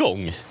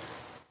ingång.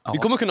 Ja. Vi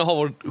kommer kunna ha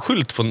vår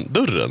skylt på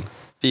dörren.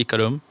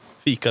 Fikarum.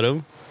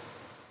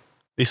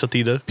 Vissa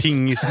tider.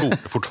 Pingisbord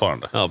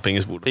fortfarande. Ja,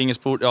 pingisbord.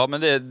 Pingisbord, ja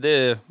men det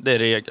är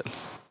regel.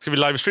 Ska vi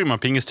livestreama en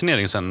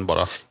pingisturnering sen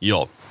bara?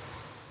 Ja.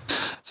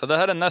 Så det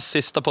här är näst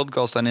sista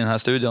podcasten i den här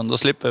studion. Då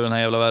slipper vi den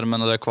här jävla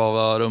värmen och det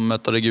kvala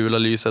rummet och det gula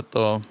lyset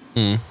och...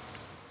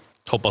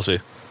 Hoppas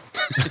vi.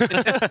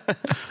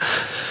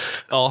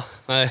 Ja,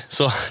 nej,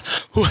 så...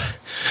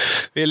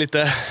 Vi är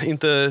lite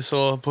inte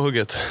så på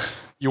hugget.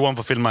 Johan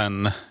får filma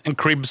en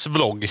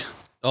Cribs-vlogg.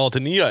 Ja,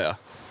 till nya, ja.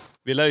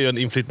 Vi lär ju en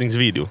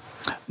inflyttningsvideo.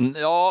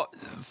 Ja,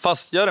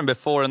 fast gör en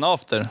before and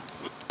after.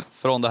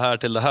 Från det här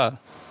till det här.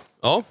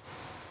 Ja.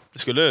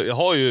 Jag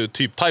har ju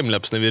typ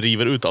timelapse när vi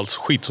river ut allt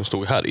skit som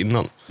stod här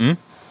innan.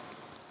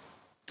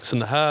 Sen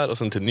det här och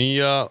sen till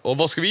nya. Och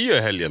vad ska vi göra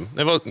i helgen?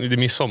 Nej, det är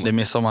midsommar. Det är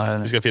midsommar här.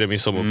 Vi ska fira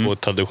midsommar på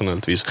ett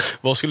traditionellt vis.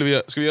 Vad skulle vi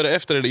göra? Ska vi göra det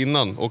efter eller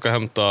innan? Åka och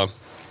hämta...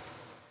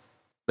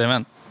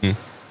 Amen.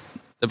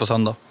 Det är på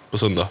söndag. På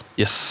söndag?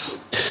 Yes.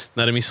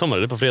 När är det midsommar?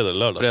 Är det på fredag eller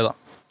lördag? Fredag.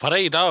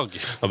 Fredag.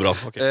 Ja, bra.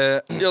 Okay.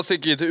 Jag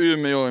sticker till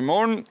Umeå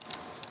imorgon.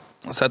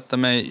 Sätter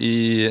mig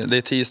i... Det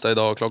är tisdag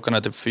idag, klockan är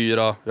typ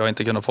 4. Jag har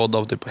inte kunnat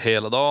podda typ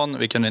hela dagen.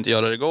 Vi kunde inte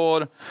göra det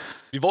igår.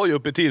 Vi var ju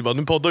uppe i tid,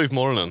 nu poddar vi på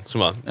morgonen. Så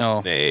bara,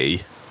 ja.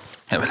 Nej.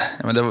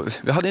 Men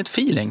vi hade inte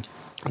feeling.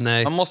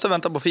 Nej. Man måste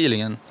vänta på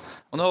feelingen.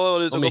 Och nu har jag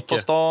varit ute och gått på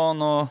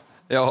stan och...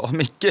 Ja,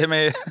 Micke är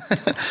med.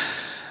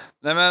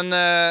 Nej men...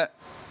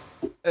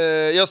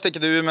 jag sticker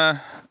till Umeå.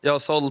 Jag har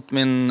sålt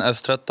min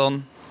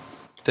S13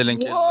 till en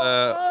kille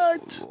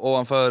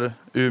ovanför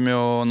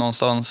Umeå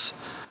någonstans.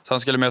 Så han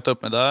skulle möta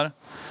upp mig där.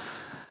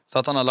 Så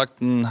att han har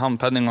lagt en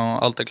handpenning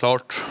och allt är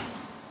klart.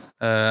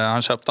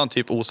 Han köpte han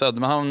typ osedd.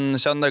 Men han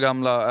kände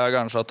gamla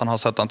ägaren så att han har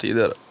sett han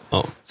tidigare.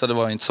 Ja. Så det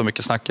var inte så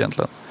mycket snack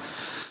egentligen.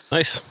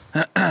 Nice.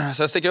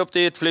 Så jag sticker upp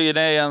dit, flyger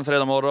ner igen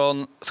fredag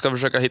morgon. Ska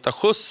försöka hitta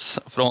skjuts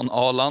från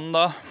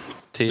Arlanda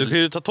till... Du kan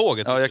ju ta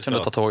tåget. Ja, jag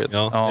kunde ta tåget.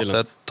 Ja, så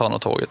jag tar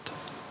nog tåget.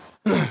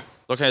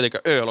 Då kan jag dricka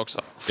öl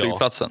också.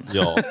 Flygplatsen.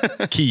 Ja.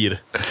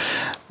 Kir.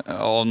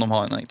 Ja, om de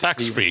har en...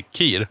 Tax-free.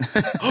 Kir.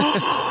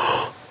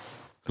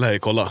 Nej,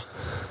 kolla.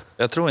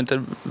 Jag tror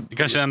inte... Det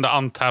kanske är enda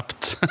untapped.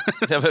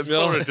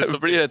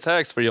 Blir det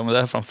tax-free om det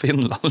är från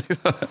Finland?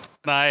 Liksom.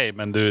 Nej,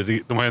 men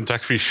de har ju en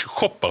tax-free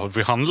shop för att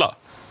vi handla.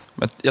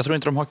 Men jag tror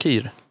inte de har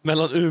Kir.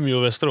 Mellan Umeå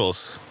och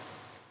Västerås.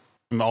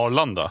 Med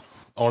Arlanda.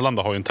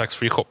 Arlanda har ju en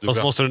tax-free shop.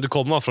 Fast måste du inte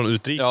komma från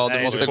utrikes? Ja,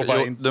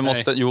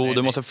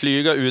 du måste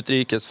flyga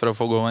utrikes för att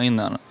få gå in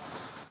här.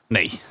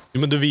 Nej.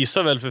 Jo, men du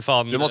visar väl för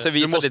fan... Du måste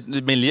visa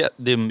din biljett.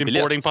 Din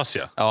boardingpass,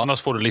 ja.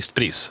 Annars får du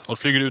listpris. Och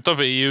flyger du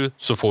utanför EU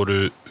så får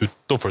du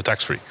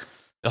tax-free.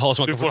 Jaha,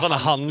 så man kan fortfarande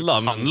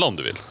handla om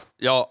du vill.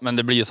 Ja, men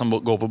det blir ju som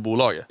att gå på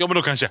bolaget. Ja, men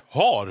de kanske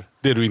har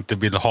det du inte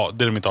vill ha,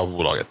 det de inte har på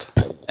bolaget.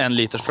 1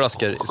 liters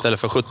flaskor istället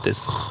för 70.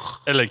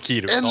 Eller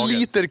Kir. 1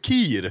 liter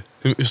Kir!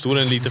 Hur stor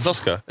är en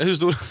literflaska? Hur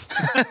stor?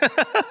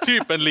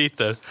 Typ 1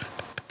 liter.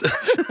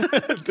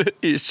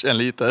 Ish 1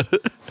 liter.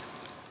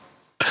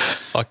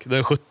 Fuck, det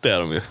är 70 är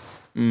de ju.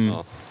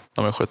 Ja,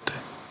 de är 70.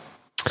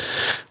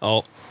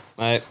 Ja,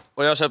 nej.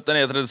 Och jag köpte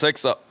en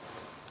E36.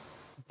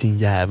 Din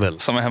jävel.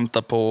 Som jag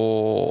hämtar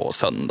på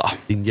söndag.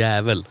 Din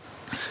jävel.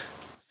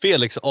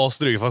 Felix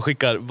asdryg, för han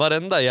skickar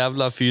varenda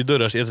jävla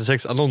 4-dörrars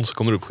E36-annons som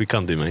kommer upp, skickar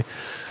han till mig.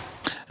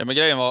 Ja, men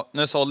grejen var,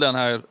 nu sålde jag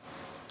den här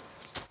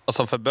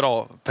alltså för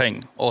bra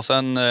peng. Och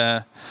sen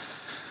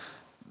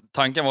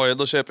tanken var ju,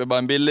 då köper jag bara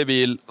en billig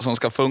bil som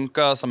ska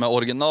funka, som är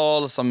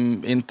original,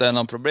 som inte är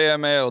någon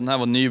problem med. Och den här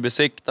var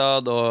nybesiktad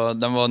och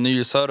den var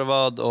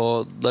nyservad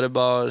och där är det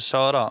bara att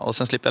köra. Och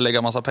sen slipper jag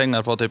lägga massa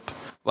pengar på typ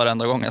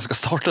varenda gång jag ska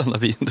starta den där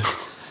bilen.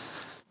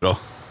 Bra.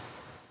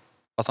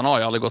 Fast han har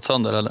ju aldrig gått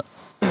sönder, eller?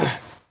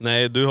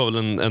 Nej, du har väl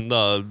en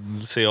enda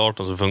C18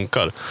 som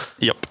funkar?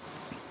 Japp.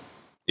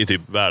 I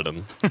typ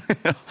världen.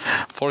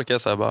 Folk är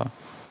så här bara...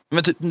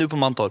 Men typ nu på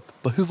Mantorp,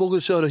 hur vågar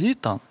du köra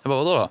hit han? Jag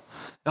bara, vadå då?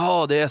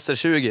 Ja, det är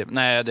SR20.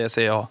 Nej, det är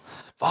CA.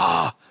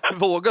 Va? Hur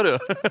vågar du?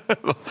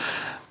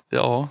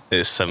 Ja. Det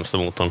är sämsta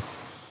motorn.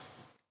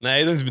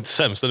 Nej, det är inte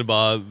sämst. Det är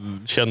bara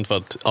känd för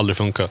att aldrig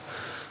funka.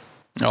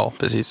 Ja,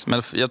 precis.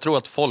 Men jag tror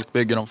att folk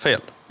bygger dem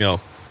fel. Ja,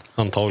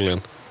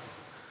 antagligen.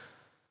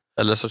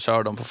 Eller så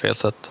kör de på fel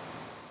sätt.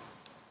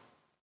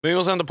 Men vi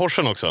måste ändra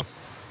Porschen också.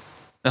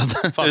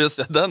 Ja, just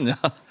det, den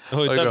ja. Jag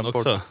har ju den också.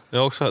 Bort. Jag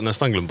har också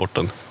nästan glömt bort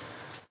den.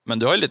 Men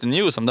du har ju lite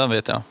news om den,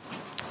 vet jag.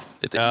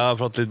 Lite... Jag har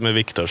pratat lite med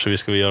Viktor, så vi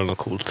ska göra något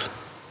coolt.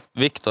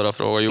 Viktor har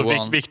frågat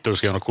Johan. Viktor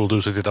ska göra något coolt,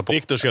 du ska titta på.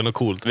 Viktor ska göra något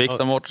coolt.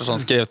 Viktor Mårtensson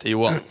skrev till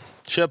Johan.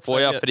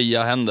 Får jag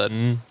fria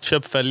händer?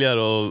 Köp fälgar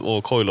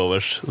och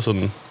coilovers. Och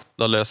så...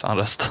 Då löser han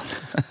resten.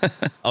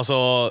 Alltså,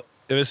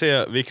 jag vill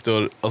se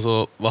Viktor,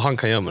 alltså, vad han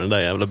kan göra med den där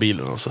jävla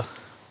bilen. Alltså.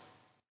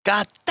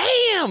 God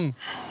damn!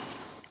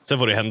 Sen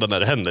får det hända när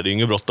det händer. Det är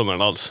inget bråttom med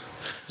den alls.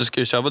 Du ska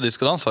ju köpa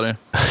diskodansare.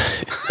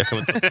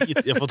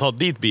 Jag får ta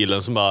dit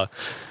bilen som bara,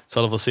 så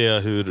alla får se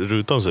hur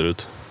rutan ser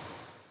ut.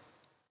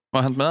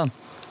 Vad har hänt med den?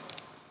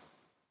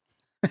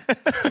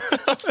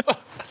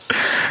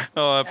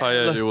 Ja, jag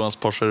pajade Johans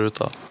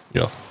Porsche-ruta.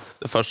 Ja.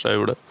 Det första jag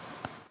gjorde.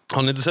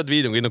 Har ni inte sett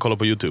videon? Gå in och kolla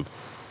på YouTube.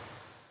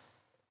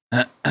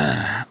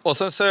 Och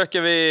sen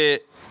söker vi...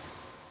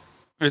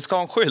 Vi ska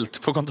ha en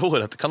skylt på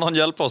kontoret. Kan någon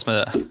hjälpa oss med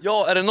det?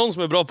 Ja, är det någon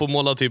som är bra på att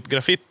måla typ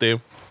graffiti?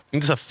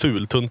 Inte så här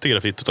ful, tuntig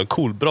graffiti, utan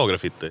cool, bra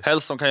graffiti.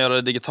 Helst som kan göra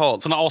det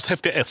digitalt. Såna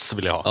ashäftiga S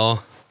vill jag ha. Ja.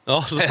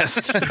 Ja, så...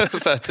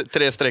 Så här,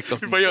 3 streck.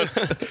 Vi bara gör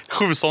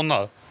 7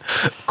 sådana.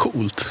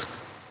 Coolt.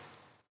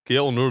 Ska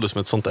jag området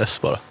med ett sånt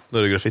S bara? Då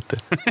är det graffiti.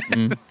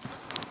 Mm.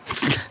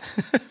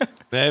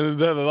 Nej, vi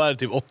behöver vara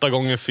typ 8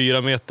 gånger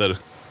 4 meter.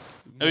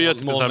 Jag gör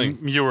typ en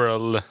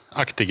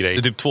mural-aktig grej. Det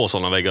är typ 2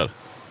 sådana väggar.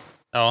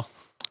 Ja.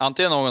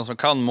 Antingen någon som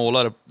kan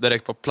måla det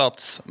direkt på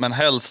plats, men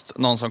helst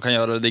någon som kan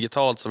göra det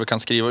digitalt så vi kan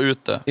skriva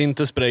ut det.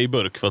 Inte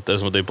sprayburk, för att det är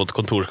som att det är på ett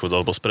kontor ska vi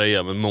hålla på att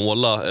spraya, men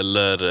måla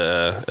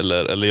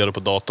eller göra det på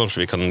datorn så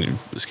vi kan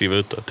skriva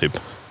ut det, typ.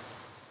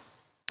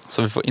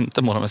 Så vi får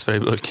inte måla med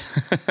sprayburk.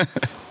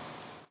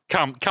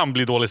 Kan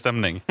bli dålig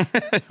stämning.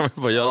 Jag vill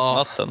bara göra på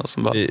natten och så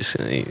bara...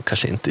 Vi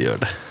kanske inte gör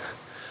det.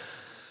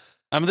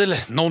 Nej, men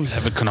någon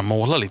lär väl kunna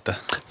måla lite.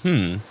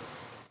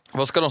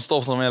 Vad ska de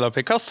stå som hela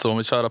Picasso om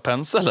vi kör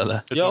pensel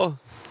eller? Ja.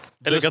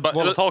 Eller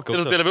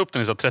spelar vi upp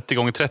den i så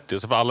 30x30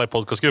 och så får alla i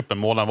podcastgruppen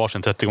måla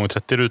varsin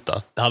 30x30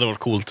 ruta. Det hade varit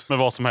coolt. Med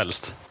vad som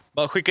helst.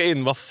 Bara skicka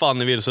in vad fan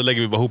ni vill så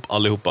lägger vi bara ihop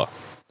allihopa.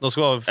 De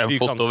ska ha en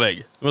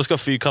fotovägg. De ska ha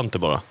fyrkanter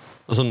bara.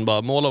 Och sen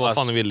bara måla vad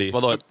fan ni vill i.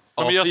 Vadå?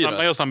 Man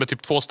gör sån med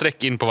typ 2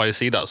 streck in på varje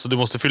sida. Så du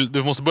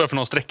måste börja från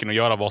någon strecken och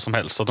göra vad som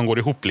helst så att de går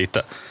ihop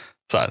lite.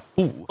 Så här.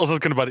 Och så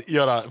kan du bara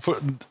göra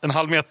en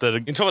halv meter.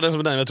 Inte för att vara den som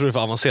är den, jag tror det är för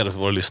avancerat för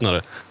våra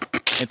lyssnare.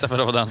 Inte för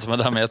att vara den som är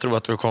där, men jag tror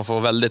att vi kommer få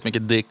väldigt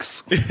mycket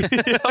dicks.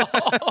 Ja.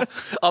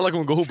 Alla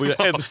kommer gå ihop och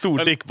göra en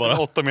stor dick bara.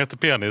 8 meter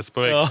penis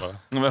på väggen. Ja.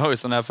 Men jag har ju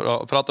sån här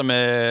för att prata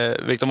med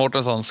Viktor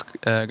Mårtenssons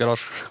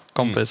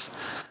garagekompis.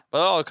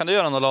 Ja, kan du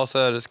göra några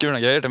laserskurna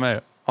grejer till mig?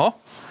 Ja.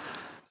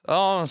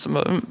 Ja, så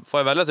får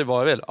jag välja typ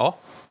vad jag vill? Ja.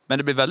 Men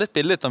det blir väldigt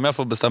billigt om jag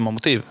får bestämma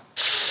motiv.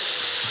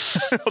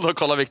 Och då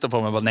kollar Viktor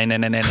på mig och bara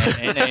nej.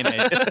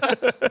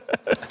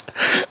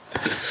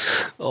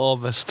 Ja,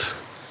 bäst.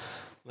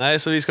 Nej,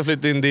 så vi ska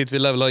flytta in dit. Vi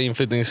lär väl ha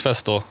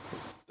inflyttningsfest då.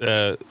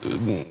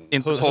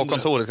 Inte på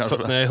kontoret kanske?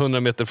 Nej, 100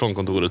 meter från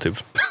kontoret typ.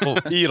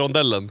 I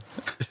rondellen.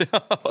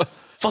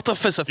 Fatta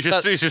fest. Vi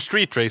kör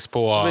street race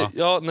på...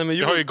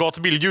 Vi har ju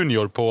Gatubil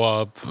Junior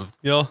på...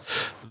 Ja.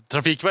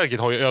 Trafikverket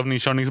har ju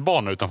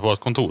övningskörningsbanor utanför vårt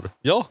kontor.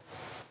 Ja.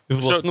 Vi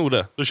får bara sno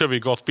det. Då kör vi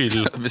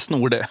gatbil. Vi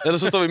snor det. Eller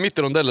så står vi mitt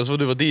i rondellen så får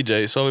du vara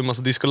DJ. Så har vi en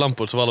massa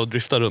discolampor så var alla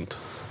driftar runt.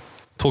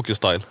 Tokyo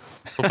style.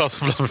 På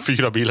plats med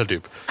 4 bilar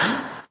typ.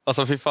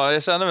 Alltså fy fan,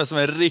 jag känner mig som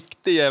en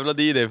riktig jävla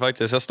DJ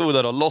faktiskt. Jag stod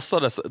där och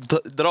låtsades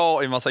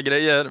dra i massa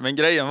grejer. Men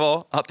grejen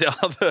var att jag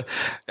hade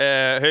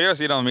högra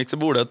sidan av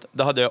mixerbordet.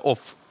 Där hade jag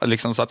off,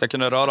 liksom, så att jag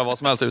kunde röra vad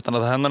som helst utan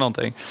att det hände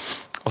någonting.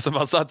 Och så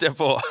bara satt jag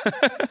på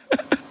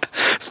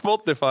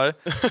Spotify.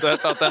 Så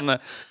att den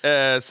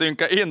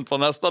synkade in på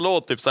nästa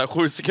låt typ så här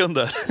 7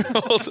 sekunder.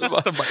 Och så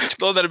bara,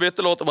 då när det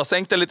bytte låt och bara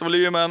sänkte lite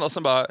volymen. Och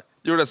sen bara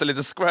gjorde jag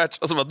lite scratch.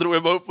 Och så bara drog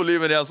jag bara upp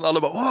volymen igen. Så alla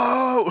bara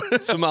wow!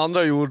 Så med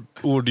andra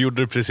ord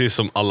gjorde du precis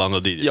som alla andra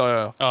DJ.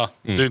 Ja.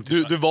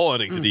 Du var en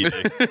riktig DJ.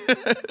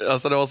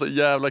 Alltså det var så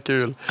jävla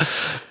kul.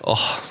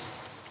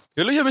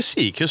 Jag vill göra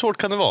musik. Hur svårt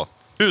kan det vara?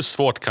 Hur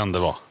svårt kan det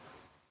vara?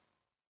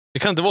 Det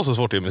kan inte vara så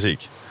svårt att göra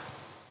musik.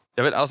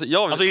 Jag vet, alltså,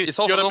 i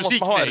så fall göra då måste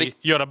musik, man ha nej.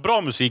 Göra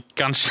bra musik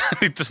kanske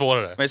lite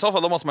svårare. Men i så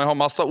fall då måste man ju ha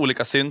massa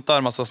olika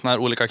syntar, massa såna här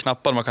olika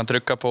knappar man kan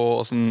trycka på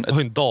och sen... Jag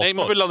har en dator. Nej,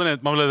 man vill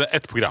ladda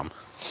ett program.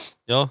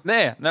 Ja.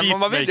 Nej, men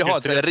man vill ju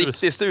ha en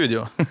riktig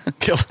studio.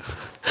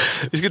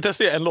 Vi ska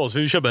testa en låt, så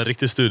vi köper en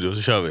riktig studio,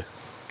 så kör vi.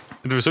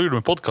 Du så gjorde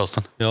med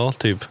podcasten. Ja,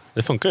 typ.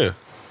 Det funkar ju.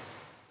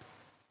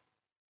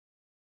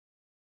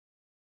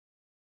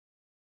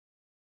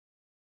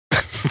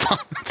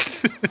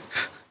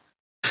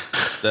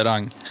 Det är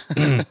rang.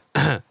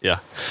 Ja.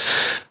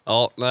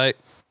 Ja, nej.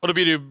 Och då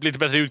blir det ju lite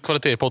bättre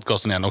ljudkvalitet i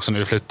podcasten igen också när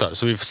vi flyttar.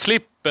 Så vi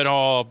slipper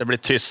ha... Det blir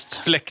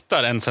tyst.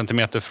 Fläktar 1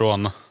 centimeter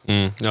från...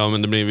 Ja,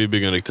 men vi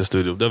bygger en riktig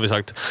studio. Det har vi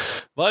sagt.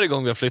 Varje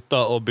gång vi har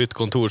flyttat och bytt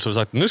kontor så har vi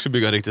sagt, nu ska vi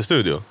bygga en riktig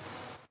studio.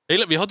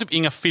 Vi har typ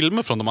inga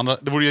filmer från de andra.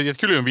 Det vore ju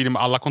jättekul att göra en video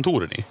med alla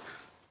kontoren i.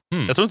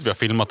 Jag tror inte vi har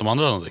filmat de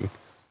andra någonting.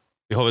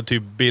 Vi har väl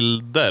typ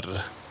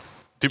bilder.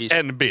 Typ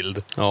en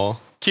bild. Ja.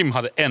 Kim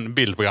hade en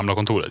bild på gamla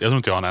kontoret. Jag tror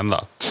inte jag har en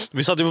enda.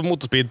 Vi satt ju på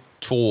Motorspeed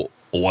 2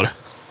 år.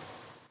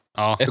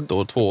 Ja. 1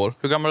 år, 2 år.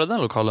 Hur gammal är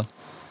den lokalen?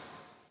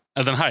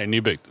 Den här är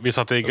nybyggd. Vi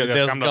satt i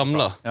Deras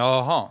gamla.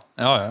 Jaha.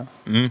 Ja.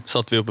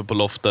 Satt vi uppe på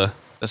loftet.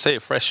 Den ser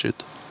fresh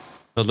ut.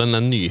 Ja, den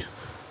är ny.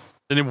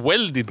 Den är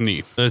väldigt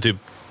ny. Den är typ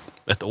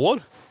 1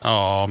 år.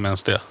 Ja,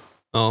 minst det.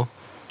 Ja.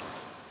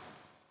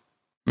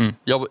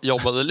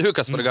 Jobbade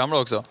Lukas på det gamla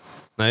också?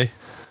 Nej.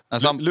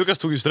 Alltså, Lukas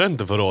tog ju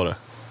studenten förra året.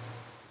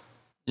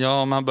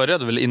 ja, men han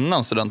började väl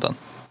innan studenten?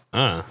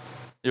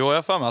 Jo, jag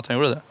har för mig att han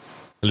gjorde det.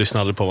 Jag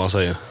lyssnar aldrig på vad han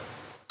säger.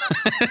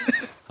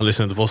 Han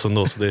lyssnar inte på oss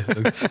ändå, så det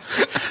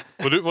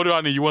är... Var du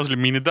han i Johans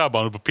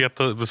minidabba och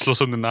på slå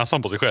sönder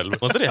näsan på sig själv?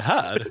 Var inte det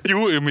här?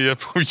 Jo, men jag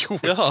får Johan.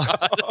 Ja.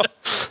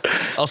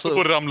 Alltså... Du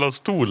får ramla av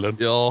stolen.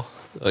 Ja,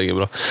 det är inget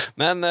bra.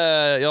 Men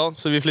ja,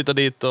 så vi flyttar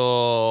dit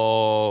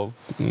och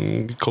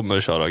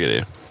kommer köra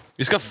grejer.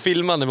 Vi ska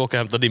filma när vi åker och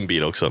hämta din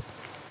bil också.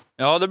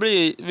 Ja,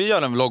 vi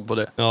gör en vlogg på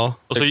det. Ja.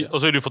 Och så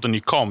har du fått en ny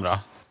kamera.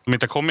 Som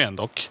inte kom igen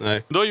dock.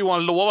 Nej. Då har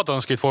Johan lovat att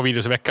han ska 2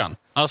 videos i veckan.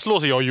 Annars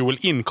låser jag och Joel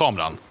in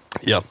kameran.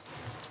 Ja.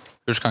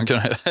 Hur ska han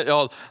kunna...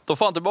 Ja, då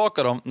får han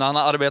tillbaka dem. När han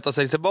har arbetat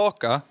sig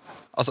tillbaka,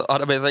 alltså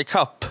arbetat i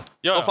kapp,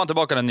 Ja. då får han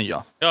tillbaka den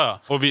nya. Ja,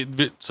 och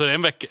så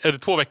är det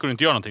 2 veckor du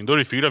inte gör någonting, då är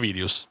det 4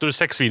 videos. Då är det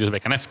 6 videos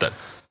veckan efter.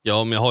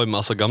 Ja, men jag har ju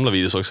massa gamla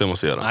videos också jag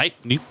måste göra. Nej,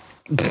 ny.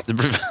 Det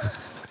blir...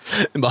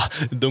 Jag bara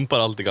dumpar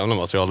allt det gamla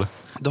materialet.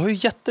 Du har ju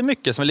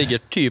jättemycket som ligger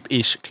typ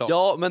ish klart.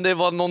 Ja, men det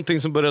var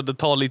någonting som började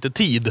ta lite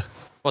tid.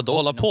 Vadå?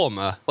 Hålla på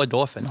med. Vad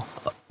är det för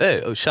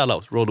något?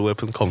 Shoutout,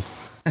 roadaway.com.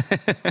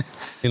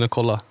 In och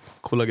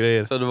kolla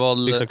grejer. Så det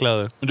var... Fixa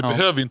kläder. Men du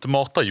behöver ju inte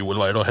mata Joel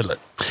varje dag heller.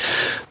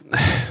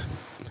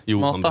 Jo,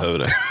 Mata. man behöver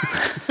det.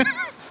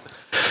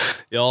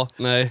 Ja,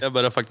 nej. Jag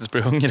börjar faktiskt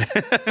bli hungrig.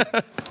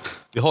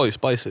 Vi har ju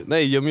spicy.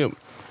 Nej, yum.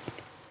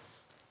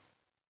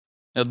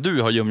 Ja,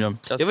 du har yum.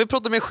 Jag vill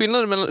prata med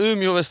skillnaden mellan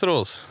Umeå och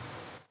Västerås.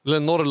 Eller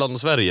Norrland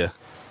och Sverige.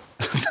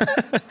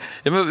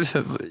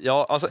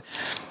 Ja, alltså...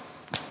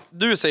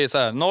 Du säger så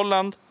här,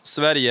 Norrland,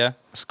 Sverige,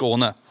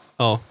 Skåne.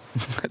 Ja.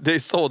 Det är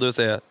så du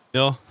säger.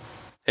 Ja.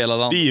 Hela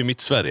landet. Det är ju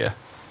mitt Sverige.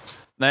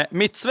 Nej,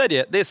 mitt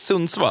Sverige, det är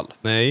Sundsvall.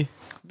 Nej.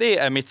 Det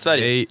är mitt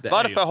Sverige. Nej, det är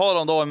Varför har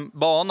de då en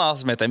bana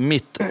som heter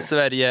Mitt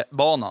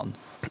Sverige-banan?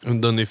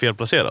 Den är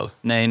felplacerad.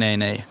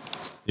 Nej.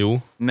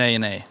 Jo.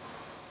 Nej.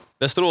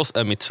 Västerås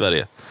är mitt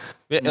Sverige.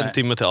 Vi har Nej. 1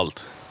 timme till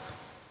allt.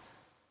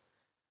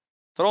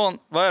 Från,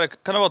 vad är det?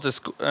 Kan det vara till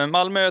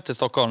Malmö till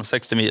Stockholm,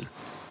 60 mil?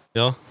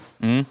 Ja.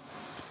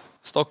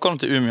 Stockholm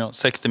till Umeå,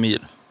 60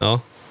 mil. Ja.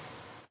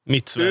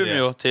 Mitt Sverige.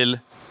 Umeå till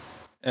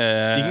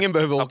Ingen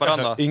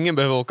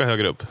behöver åka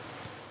högre upp.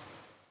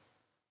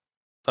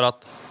 För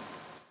att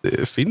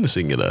Det finns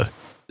ingen där.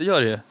 det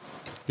gör det ju.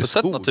 Du har sett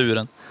skog.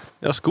 naturen.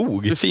 Ja,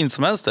 skog. Hur fint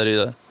som helst är det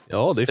där.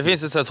 Ja, det är Det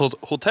fint. finns ett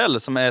hotell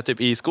som är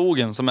typ i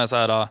skogen som är så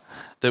här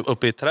typ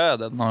uppe i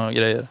träden och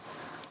grejer.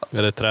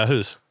 Är det ett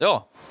trähus?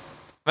 Ja.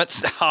 Men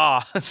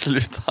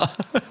sluta.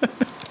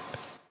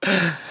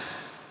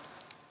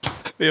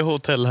 Vi har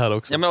hotell här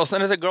också. Ja, men och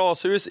sen är det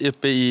glashus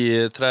uppe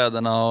i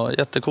träden och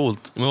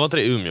jättecoolt. Men vad är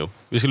det i Umeå?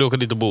 Vi skulle åka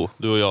dit och bo,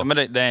 du och jag. Ja,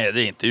 men det är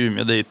inte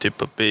Umeå, det är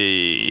typ uppe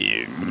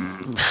i...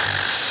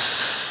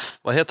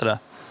 Vad heter det?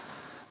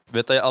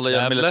 Vet du, alla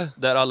gör Gävle?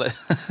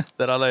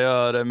 där alla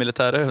gör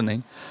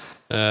militärövning.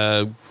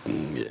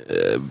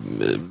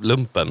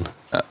 Lumpen.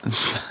 Ja.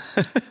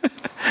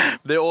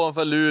 Det är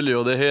ovanför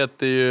Luleå, det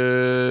heter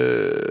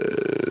ju...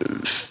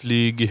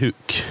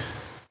 Flyghuk.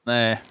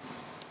 Nej.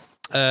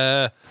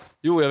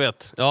 Jo, jag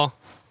vet. Ja,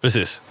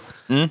 precis.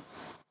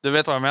 Du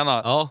vet vad jag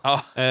menar?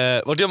 Ja.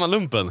 Vart gör man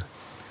lumpen?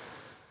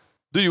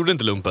 Du gjorde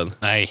inte lumpen.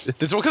 Nej.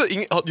 Det är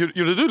tråkigt att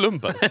gjorde du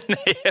lumpen?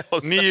 Nej.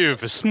 Ni är ju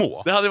för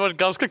små. Det hade varit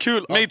ganska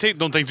kul. Men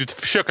de tänkte inte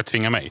försöka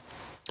tvinga mig.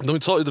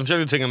 De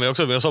försökte tvinga mig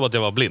också, men jag sa bara att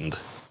jag var blind.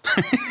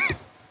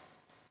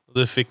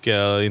 Det fick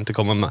jag inte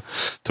komma med,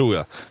 tror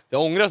jag.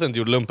 Jag ångrar att jag inte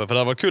gjorde lumpen, för det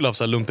hade varit kul att ha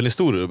så här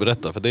lumpenhistorier att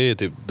berätta, för det är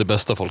typ det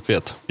bästa folk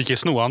vet. Vi kan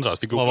sno andra.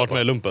 Vi har varit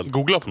med i lumpen.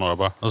 Googla på några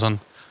bara. Och sen...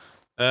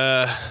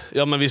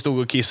 ja, men vi stod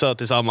och kissade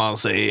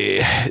tillsammans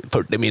i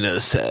 40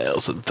 minus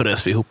och så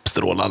frös vi ihop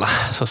strålarna.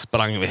 Så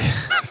sprang vi.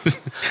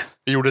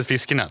 Jag gjorde ett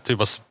fiskenät, typ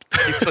bara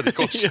kissade i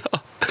kors. Ja.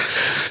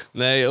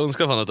 Nej, jag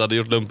önskar fan att jag hade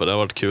gjort lumpen. Det har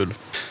varit kul.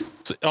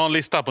 Så jag har en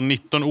lista på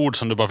 19 ord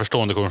som du bara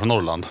förstår om du kommer från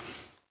Norrland.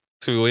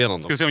 Ska vi gå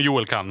igenom dem? Ska vi se om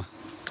Joel kan.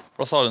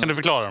 Vad sa du? Kan du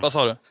förklara dem? Vad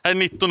sa du? Här är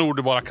 19 ord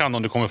du bara kan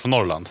om du kommer från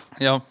Norrland.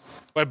 Ja.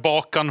 Vad är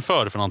bakan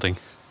för någonting?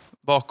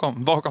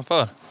 Bakom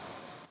för.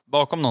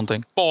 Bakom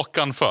någonting.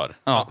 Bakan för.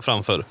 Ja.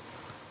 Framför.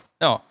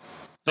 Ja.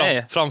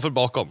 Nej. Framför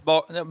bakom.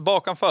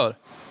 Bakom för.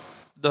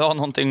 Du har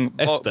någonting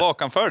Efter.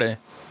 bakom för dig.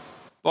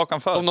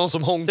 Bakom för. Som någon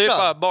som honkar. Typ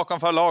bara bakom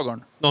för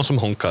lagorn. Någon som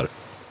honkar.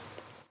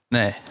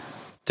 Nej.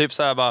 Typ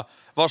så här bara,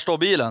 var står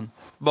bilen?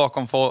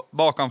 Bakom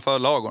för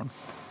lagorn.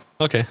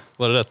 Okej,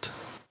 var det rätt?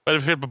 Vad är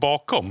det för fel på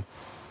bakom?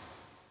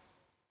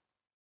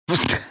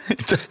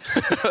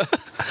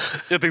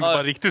 Jag tänkte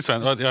bara riktigt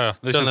svensk. Ja.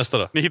 Det Kör nästa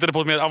då. Ni hittade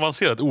på ett mer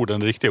avancerat ord än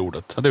det riktiga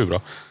ordet. Ja, det är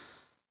bra.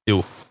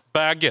 Jo.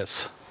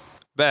 Bages.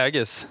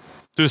 Bages.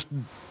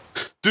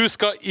 Du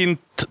ska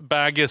inte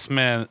bages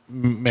med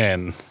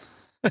en.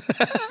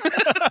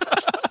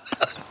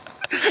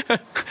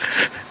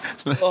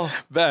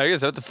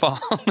 Bages, jag vet inte fan.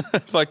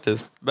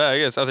 Faktiskt.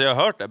 Bages, alltså jag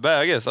har hört det.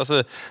 Bages,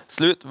 alltså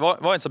slut,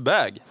 var inte så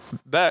bag.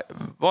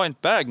 Var inte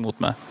bag mot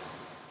mig.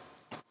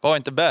 Var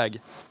inte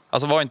bag.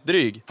 Alltså var inte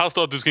dryg. Här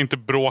står att du ska inte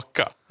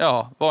bråka.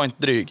 Ja, var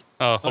inte dryg.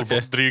 Ja, håll på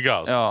att dryga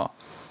alltså. Ja.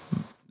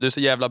 Du är så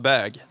jävla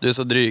bag. Du är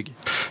så dryg.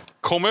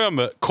 Kom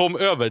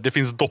över, det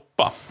finns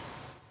doppa.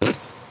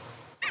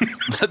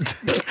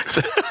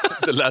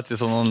 Det lät ju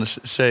som någon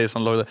tjej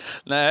som låg där.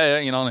 Nej, jag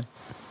har ingen aning.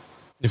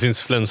 Det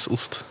finns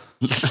flänsost.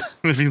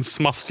 Det finns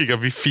smaskiga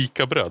vid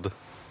fikabröd.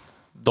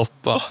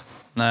 Doppa.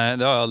 Nej,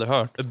 det har jag aldrig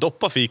hört.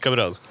 Doppa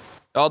fikabröd.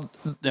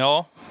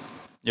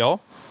 Ja.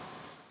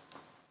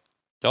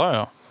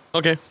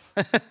 Okej.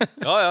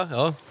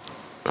 Ja.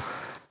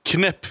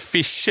 Knäpp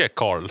fische,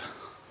 Karl.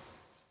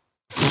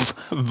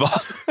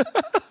 Va?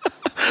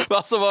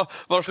 Alltså,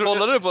 var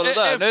kollade du på det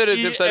där? Nu är det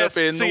typ så här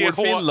uppe i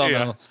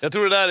Nordfinland. Jag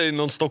tror det där är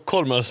någon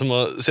stockholmare som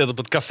har suttit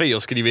på ett café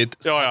och skrivit...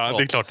 Ja,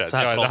 det är klart det.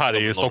 Det här är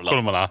ju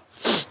stockholmarna.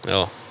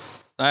 Ja.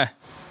 Nej.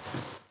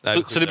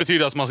 Så det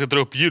betyder att man ska dra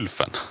upp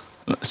gylfen.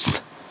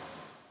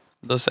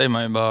 Då säger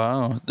man ju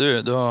bara,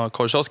 du har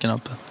korvkiosken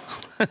uppe.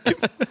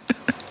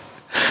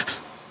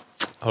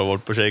 Har du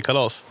varit på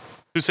tjejkalas?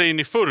 Hur säger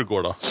ni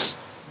förrgår då?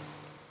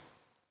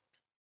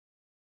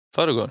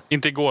 Förrgår?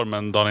 Inte igår,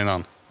 men dagen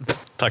innan.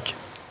 Tack.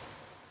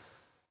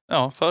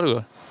 Ja,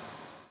 förrgår.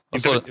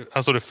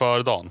 Här står det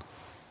för dagen.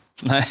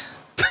 Nej.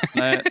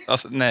 Nej.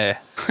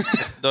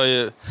 Det är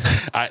ju...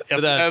 Nej,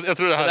 jag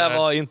tror det här där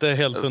var inte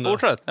helt hundra.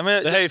 Fortsätt. Det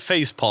här är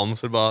facepalm,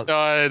 så det bara...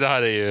 Ja, det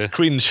här är ju...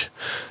 Cringe.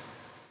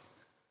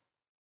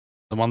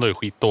 De andra är ju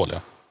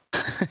skitdåliga.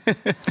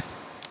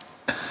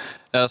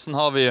 Ja, sen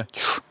har vi...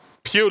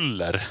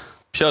 Pjuller.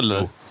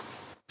 Pjöller.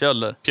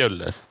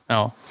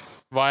 Ja.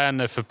 Vad är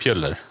det för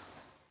pjuller?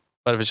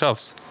 Vad är det för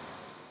tjafs?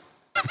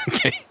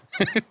 Okej.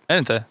 Är det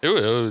inte?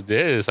 Jo,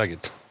 det är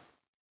säkert.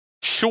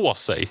 Sjå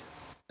sig.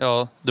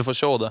 Ja, du får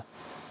sjå det.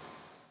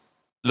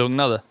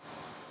 Lugna det.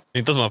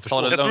 Inte som man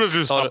förstår. Jag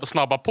tror att du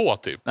snabbar på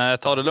typ. Nej,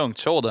 ta det lugnt.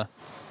 Sjå det.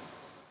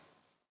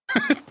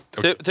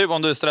 Typ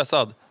om du är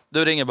stressad.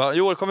 Du ringer bara,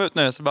 Joel kom ut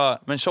nu. Så bara,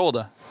 men sjå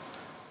det.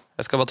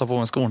 Jag ska bara ta på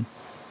mig skon.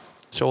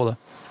 Sjå det.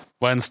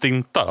 Vad är en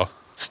stinta då?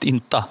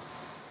 Stinta.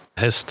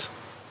 Häst.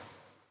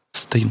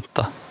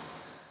 Stinta.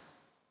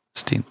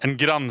 En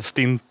grann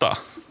stinta.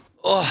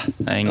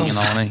 Nej, ingen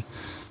aning.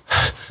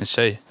 En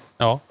tjej.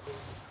 Ja,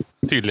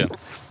 tydligen.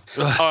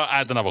 Den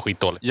här var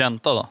skitdålig.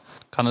 Jänta då?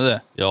 Kan du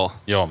det? Ja,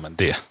 men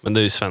det är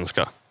ju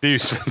svenska. Det är ju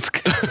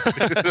svenska.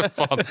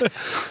 Fan.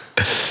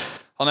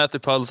 Har ni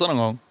ätit pölsa någon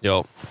gång?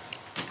 Ja.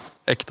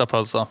 Äkta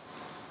pölsa.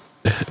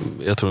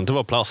 Jag tror inte det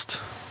var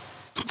plast.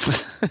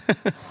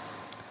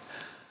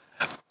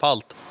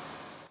 Palt.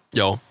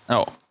 Ja.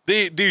 Det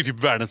är ju typ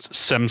världens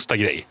sämsta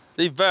grej.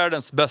 Det är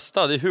världens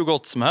bästa. Det är hur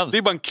gott som helst. Det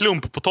är bara en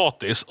klump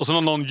potatis och så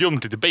har någon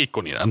gömt lite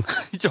bacon i den.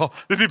 Ja.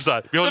 Det är typ så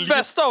här. Vi har det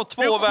bästa av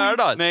två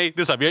världar. Nej,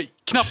 det är så här. Vi har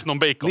knappt någon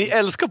bacon. Ni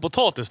älskar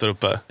potatis där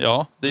uppe.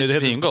 Ja, det är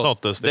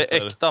svingott. Det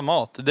är äkta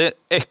mat. Det är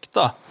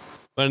äkta.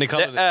 Vad är det ni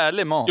kallar det är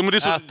ärlig mat. Jo, men det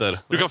är så,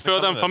 du kan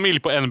föda en familj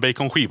på en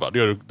baconskiva. Då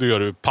gör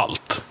du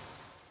palt.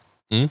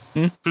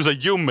 Du så här,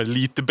 gömmer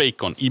lite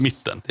bacon i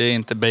mitten. Det är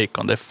inte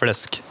bacon, det är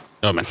fläsk.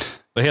 Ja, men.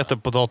 Vad heter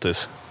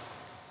potatis?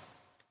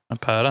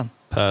 Pären.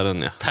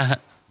 Pären, ja.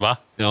 Va?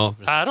 Ja.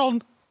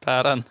 Päron?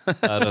 Pären.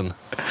 Pären.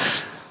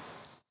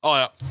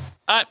 Ja.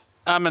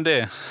 Nej, men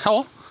det...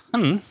 Ja.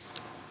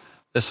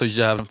 Det är så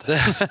jävla...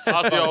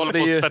 Alltså jag håller på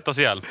att svettas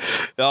ihjäl.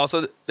 Ja,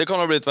 alltså, det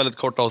kommer att bli ett väldigt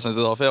kort avsnitt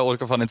idag. För jag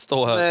orkar fan inte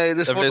stå här. Nej,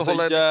 det är svårt blir att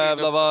hålla så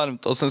jävla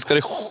varmt. Och sen ska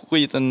det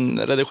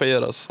skiten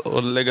redigeras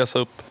och läggas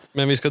upp.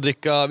 Men vi ska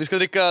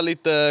dricka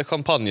lite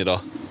champagne idag.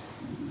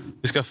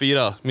 Vi ska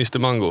fira Mr.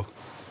 Mango.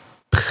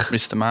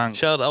 Mr. Mango.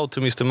 Shout out to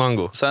Mr.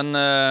 Mango. Sen...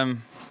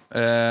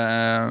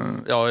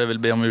 jag vill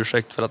be om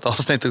ursäkt för att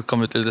avsnittet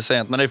kom ut lite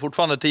sent. Men det är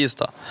fortfarande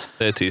tisdag.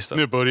 Det är tisdag.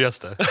 Nu börjar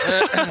det.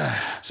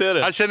 Ser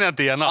du? Här känner jag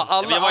inte igen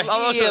alls. Jag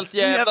var helt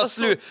jävla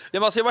slut.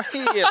 Jag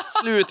var helt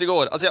slut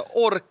igår. Alltså jag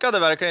orkade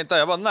verkligen inte.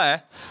 Jag bara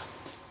nej.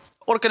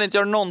 orkar inte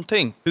göra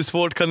någonting. Hur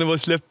svårt kan det vara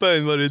att släppa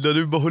en varje dag?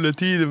 Du bara håller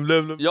tiden.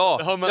 Blä.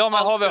 Ja, men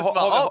har vi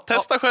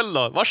testa själv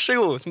då.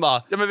 Varsågod.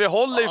 Bara. Ja, men vi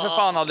håller ju för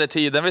fan aldrig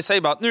tiden. Vi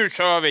säger bara, nu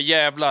kör vi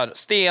jävlar,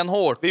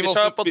 stenhårt. Vi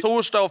kör på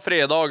torsdag och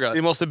fredagar.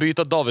 Vi måste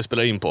byta dag vi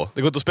spelar in på.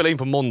 Det går inte att spela in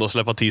på måndag och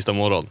släppa tisdag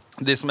morgon.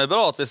 Det som är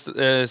bra att vi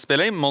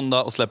spelar in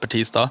måndag och släpper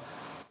tisdag,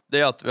 det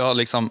är att vi har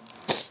liksom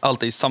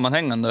alltid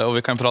sammanhängande och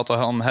vi kan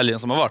prata om helgen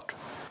som har varit.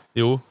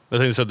 Jo, jag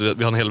tänkte säga att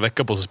vi har en hel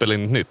vecka på oss att spela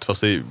in nytt,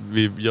 fast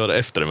vi gör det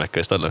efter en vecka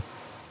istället.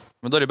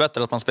 Men då är det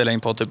bättre att man spelar in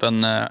på typ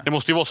en... Det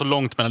måste ju vara så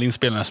långt mellan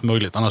inspelningarna som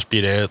möjligt, annars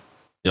blir det...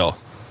 Ja.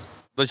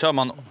 Då kör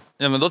man...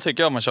 Ja, men då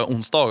tycker jag man kör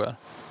onsdagar.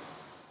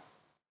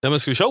 Ja, men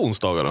ska vi köra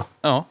onsdagar då?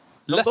 Ja.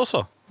 Lätt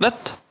också.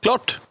 Lätt.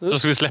 Klart. Då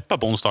ska vi släppa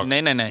på onsdag.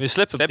 Nej. Vi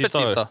släpper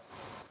tisdag.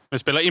 Vi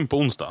spelar in på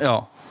onsdag.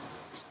 Ja.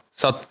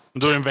 Så att...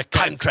 Då är det en vecka.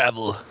 Time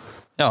travel.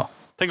 Ja.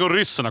 Tänk om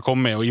ryssarna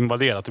kommer och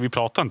invaderat och vi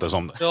pratar inte ens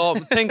om det. Ja,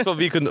 tänk vad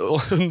vi kunde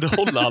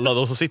underhålla alla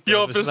då som sitter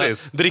Ja, med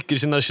precis. dricker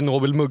sina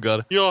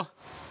Tjernobyl-muggar. Ja.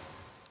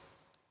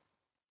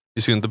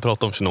 Vi ska inte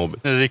prata om Tjernobyl.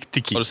 Det är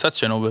riktigt kul. Har du sett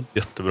Tjernobyl?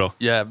 Jättebra.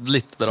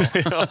 Jävligt bra.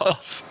 Ja.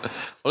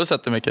 Har du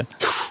sett det mycket?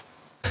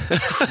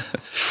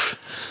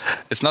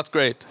 It's not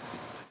great.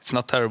 It's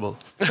not terrible.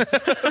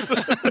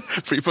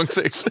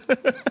 3.6.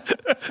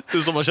 Det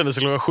är som man känner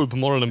sig klockan 7 på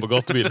morgonen på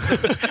gatubil.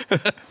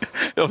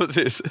 Ja,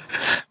 precis.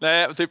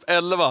 Nej, typ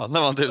 11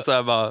 när man typ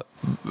såhär bara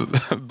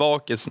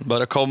bakisen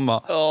börjar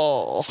komma.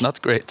 It's not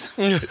great.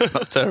 It's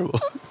not terrible.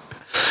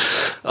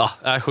 Ja,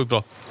 det är sjukt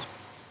bra.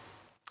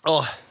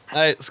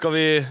 Nej, ska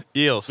vi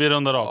ge oss? Vi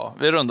rundar av. Ja,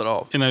 vi rundar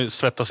av. Innan vi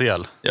svettas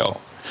ihjäl. Ja.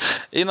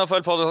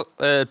 Innanför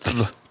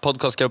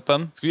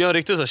podcastgruppen. Ska vi göra en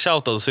riktig så här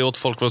shoutout och säga åt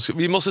folk?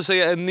 Vi måste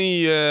säga en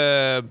ny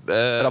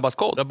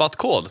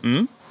rabattkod.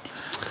 Mm.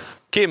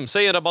 Kim,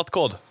 säg en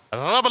rabattkod.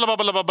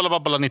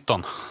 Rabbala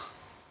 19.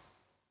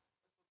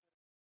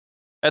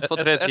 1, 2,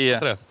 3,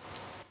 10.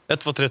 1,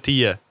 2, 3,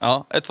 10.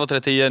 Ja, 1, 2,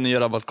 3, 10 nya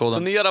rabattkoden. Så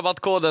nya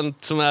rabattkoden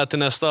som är till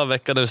nästa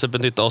vecka när vi släpper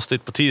ett nytt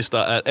avsnitt på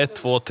tisdag är 1,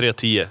 2, 3,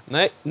 10.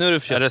 Nej, nu är det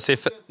för sent. Är det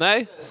siffror?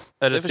 Nej.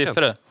 Är det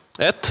siffror?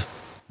 1.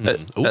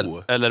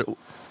 Eller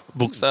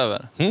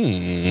bokstäver?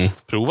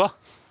 Prova.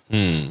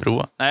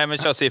 Prova. Nej, men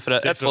kör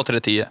siffror. 1, 2, 3,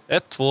 10.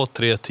 1, 2,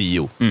 3,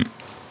 10.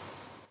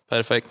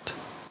 Perfekt.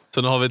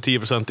 Så nu har vi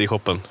 10% i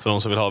shoppen för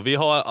de som vill ha. Vi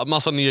har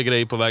massa nya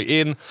grejer på väg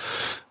in.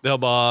 Vi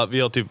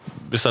har typ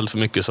beställt för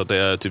mycket så att det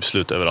är typ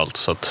slut överallt.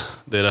 Så att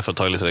det är därför att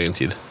det tar lite längre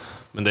tid.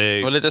 Men det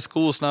är... Och lite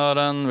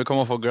skosnören, vi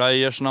kommer att få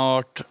grejer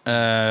snart.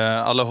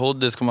 Alla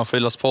hoodies kommer att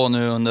fyllas på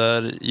nu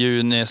under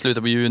juni,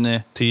 slutet på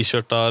juni.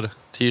 T-shirtar,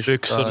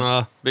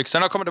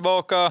 byxorna kommer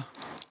tillbaka.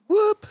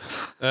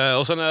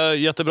 Och sen är det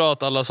jättebra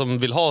att alla som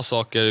vill ha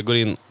saker går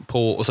in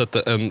på och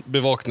sätter en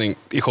bevakning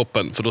i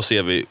shoppen. För då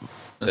ser vi...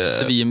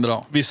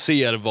 Svinbra. Vi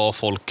ser vad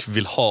folk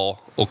vill ha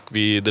och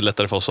det är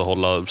lättare för oss att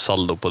hålla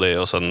saldo på det.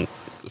 Och sen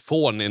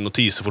får ni en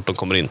notis så fort de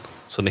kommer in.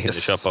 Så ni hinner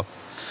köpa.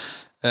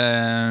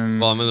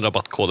 Och använd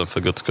rabattkoden för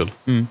Guds skull.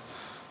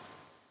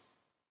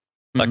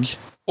 Tack.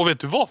 Och vet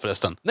du vad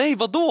förresten? Nej,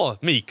 vadå?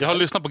 Mik, jag har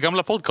lyssnat på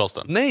gamla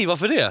podcasten. Nej,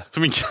 varför det?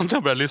 För min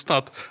granne började lyssna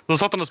att då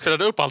satt han och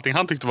spelade upp allting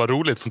han tyckte var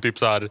roligt från typ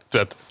så här, du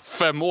vet,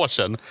 5 år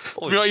sedan.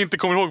 Som jag inte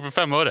kommer ihåg för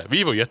 5 öre.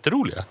 Vi var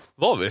jätteroliga.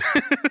 Var vi?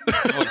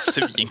 Det var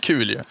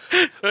svinkul ju.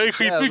 Det är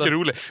skitmycket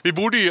roligt. Vi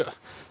borde ju...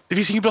 Det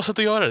finns inget bra sätt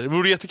att göra det. Det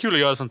vore jättekul att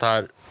göra sånt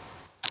här.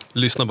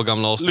 Lyssna på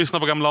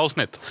gamla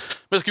avsnitt.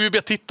 Men ska vi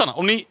be tittarna?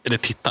 Om ni... Eller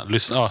titta,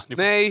 lyssna. Ja,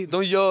 Nej,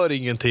 de gör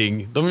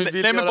ingenting.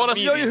 Nej, men bara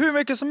gör ju hur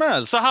mycket som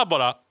helst. Så här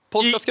bara.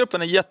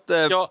 Podcastgruppen är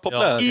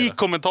jättepopulär. I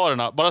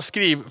kommentarerna, bara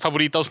skriv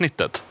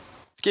favoritavsnittet.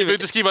 Du behöver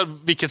inte skriva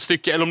vilket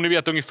stycke, eller om ni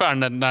vet ungefär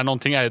när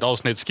någonting är i ett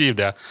avsnitt, skriv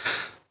det.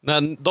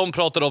 När de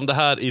pratar om det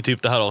här i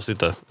typ det här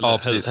avsnittet. Ja,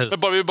 precis. Men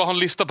bara vi bara har en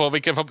lista på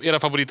vilka era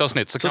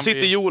favoritavsnitt. Så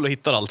sitter Joel och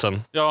hittar allt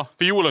sen. Ja,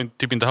 för Joel har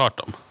typ inte hört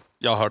dem.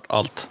 Jag har hört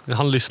allt.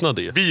 Han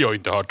lyssnade ju. Vi har ju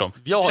inte hört dem.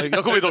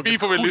 Jag kommer inte ihåg. Vi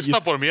får väl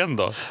lyssna på dem igen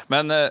då.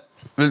 Men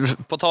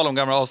på tal om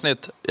gamla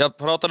avsnitt. Jag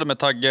pratade med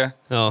Tagge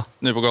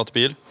nu på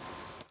gatubil.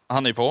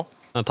 Han är ju på.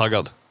 Han är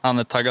taggad. Han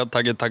är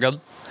taggad.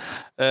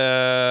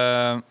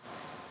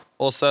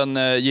 Och sen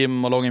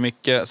Jim och Långe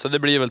Micke. Så det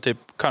blir väl typ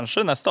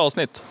kanske nästa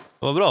avsnitt.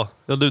 Vad bra.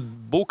 Ja, du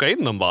boka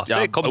in dem bara.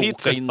 Säg, kom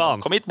hit för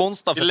fan. Kom hit på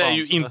onsdag för Vi lär fan.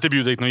 ju inte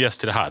bjuda hit någon gäst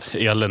till det här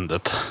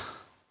eländet.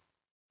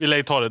 Vi lär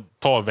ju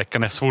ta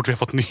veckan efter så fort vi har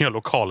fått nya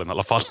lokalen i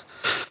alla fall.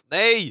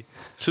 Nej!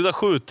 Sluta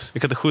skjut. Vi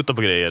kan inte skjuta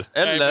på grejer.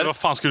 Nej, men vad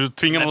fan, skulle du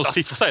tvinga någon att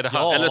sitta i det här?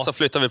 Ja. Eller så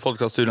flyttar vi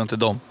podcaststudion till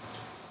dem.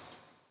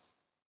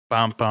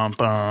 Bam, bam,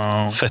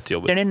 bam. Fett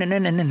jobbigt.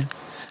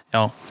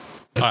 Ja.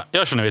 Ja,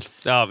 gör som ni vill.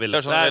 Ja, vill.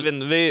 Nej,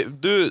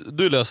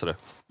 du löser det.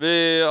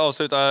 Vi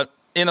avslutar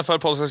innanför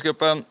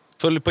podcastgruppen.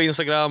 Följ på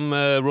Instagram,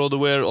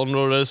 Roadaware,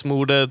 Onroaders,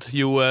 Mordet,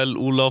 Joel,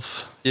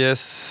 Olof.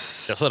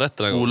 Yes. Jag sa rätt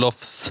den här gången.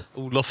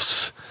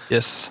 Olofs.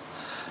 Yes.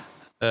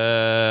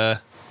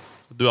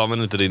 Du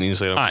använder inte din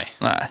Instagram?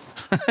 Nej.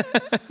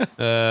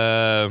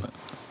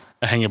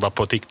 Jag hänger bara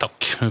på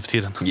TikTok nu för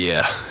tiden.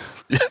 Yeah.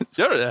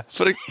 Gör du det?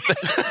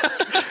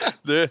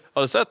 Du,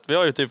 har du sett? Vi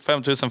har ju typ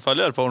 5000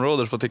 följare på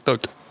Onroaders på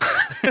TikTok.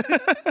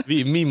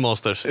 Vi Meme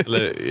Masters,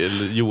 eller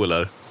Joel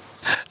är.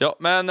 Ja,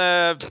 men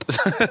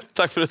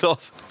tack för idag.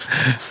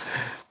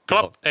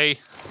 Klart.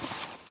 Hej.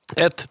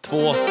 1,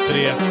 2,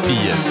 3, 10.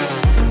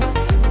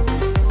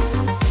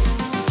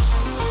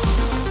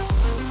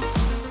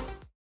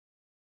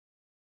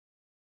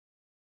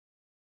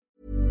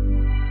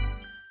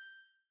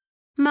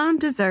 Mom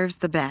deserves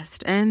the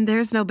best, and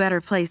there's no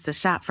better place to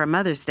shop for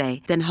Mother's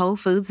Day than Whole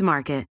Foods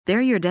Market.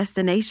 They're your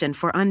destination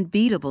for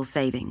unbeatable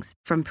savings,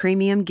 from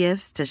premium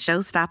gifts to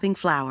show-stopping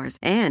flowers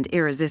and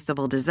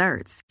irresistible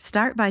desserts.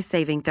 Start by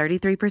saving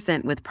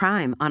 33% with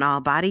Prime on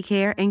all body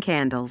care and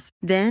candles.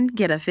 Then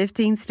get a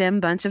 15-stem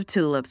bunch of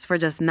tulips for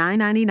just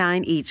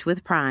 $9.99 each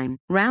with Prime.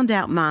 Round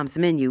out Mom's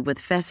menu with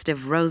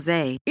festive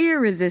rosé,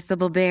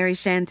 irresistible berry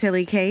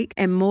chantilly cake,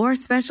 and more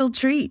special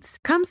treats.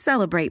 Come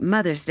celebrate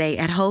Mother's Day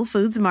at Whole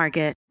Foods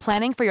Market.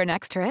 Planning for your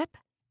next trip?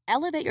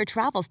 Elevate your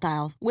travel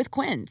style with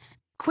Quince.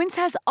 Quince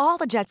has all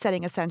the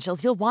jet-setting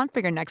essentials you'll want for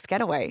your next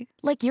getaway,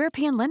 like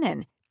European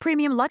linen,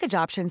 premium luggage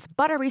options,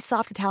 buttery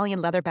soft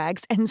Italian leather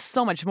bags, and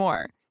so much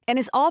more. And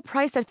is all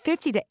priced at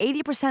 50 to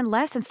 80%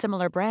 less than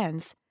similar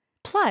brands.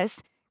 Plus,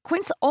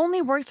 Quince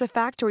only works with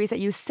factories that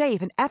use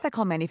safe and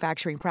ethical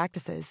manufacturing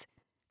practices.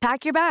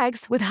 Pack your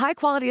bags with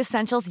high-quality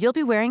essentials you'll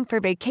be wearing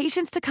for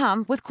vacations to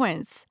come with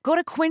Quince. Go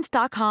to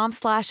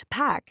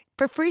quince.com/pack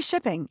for free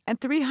shipping and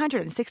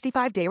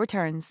 365-day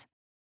returns.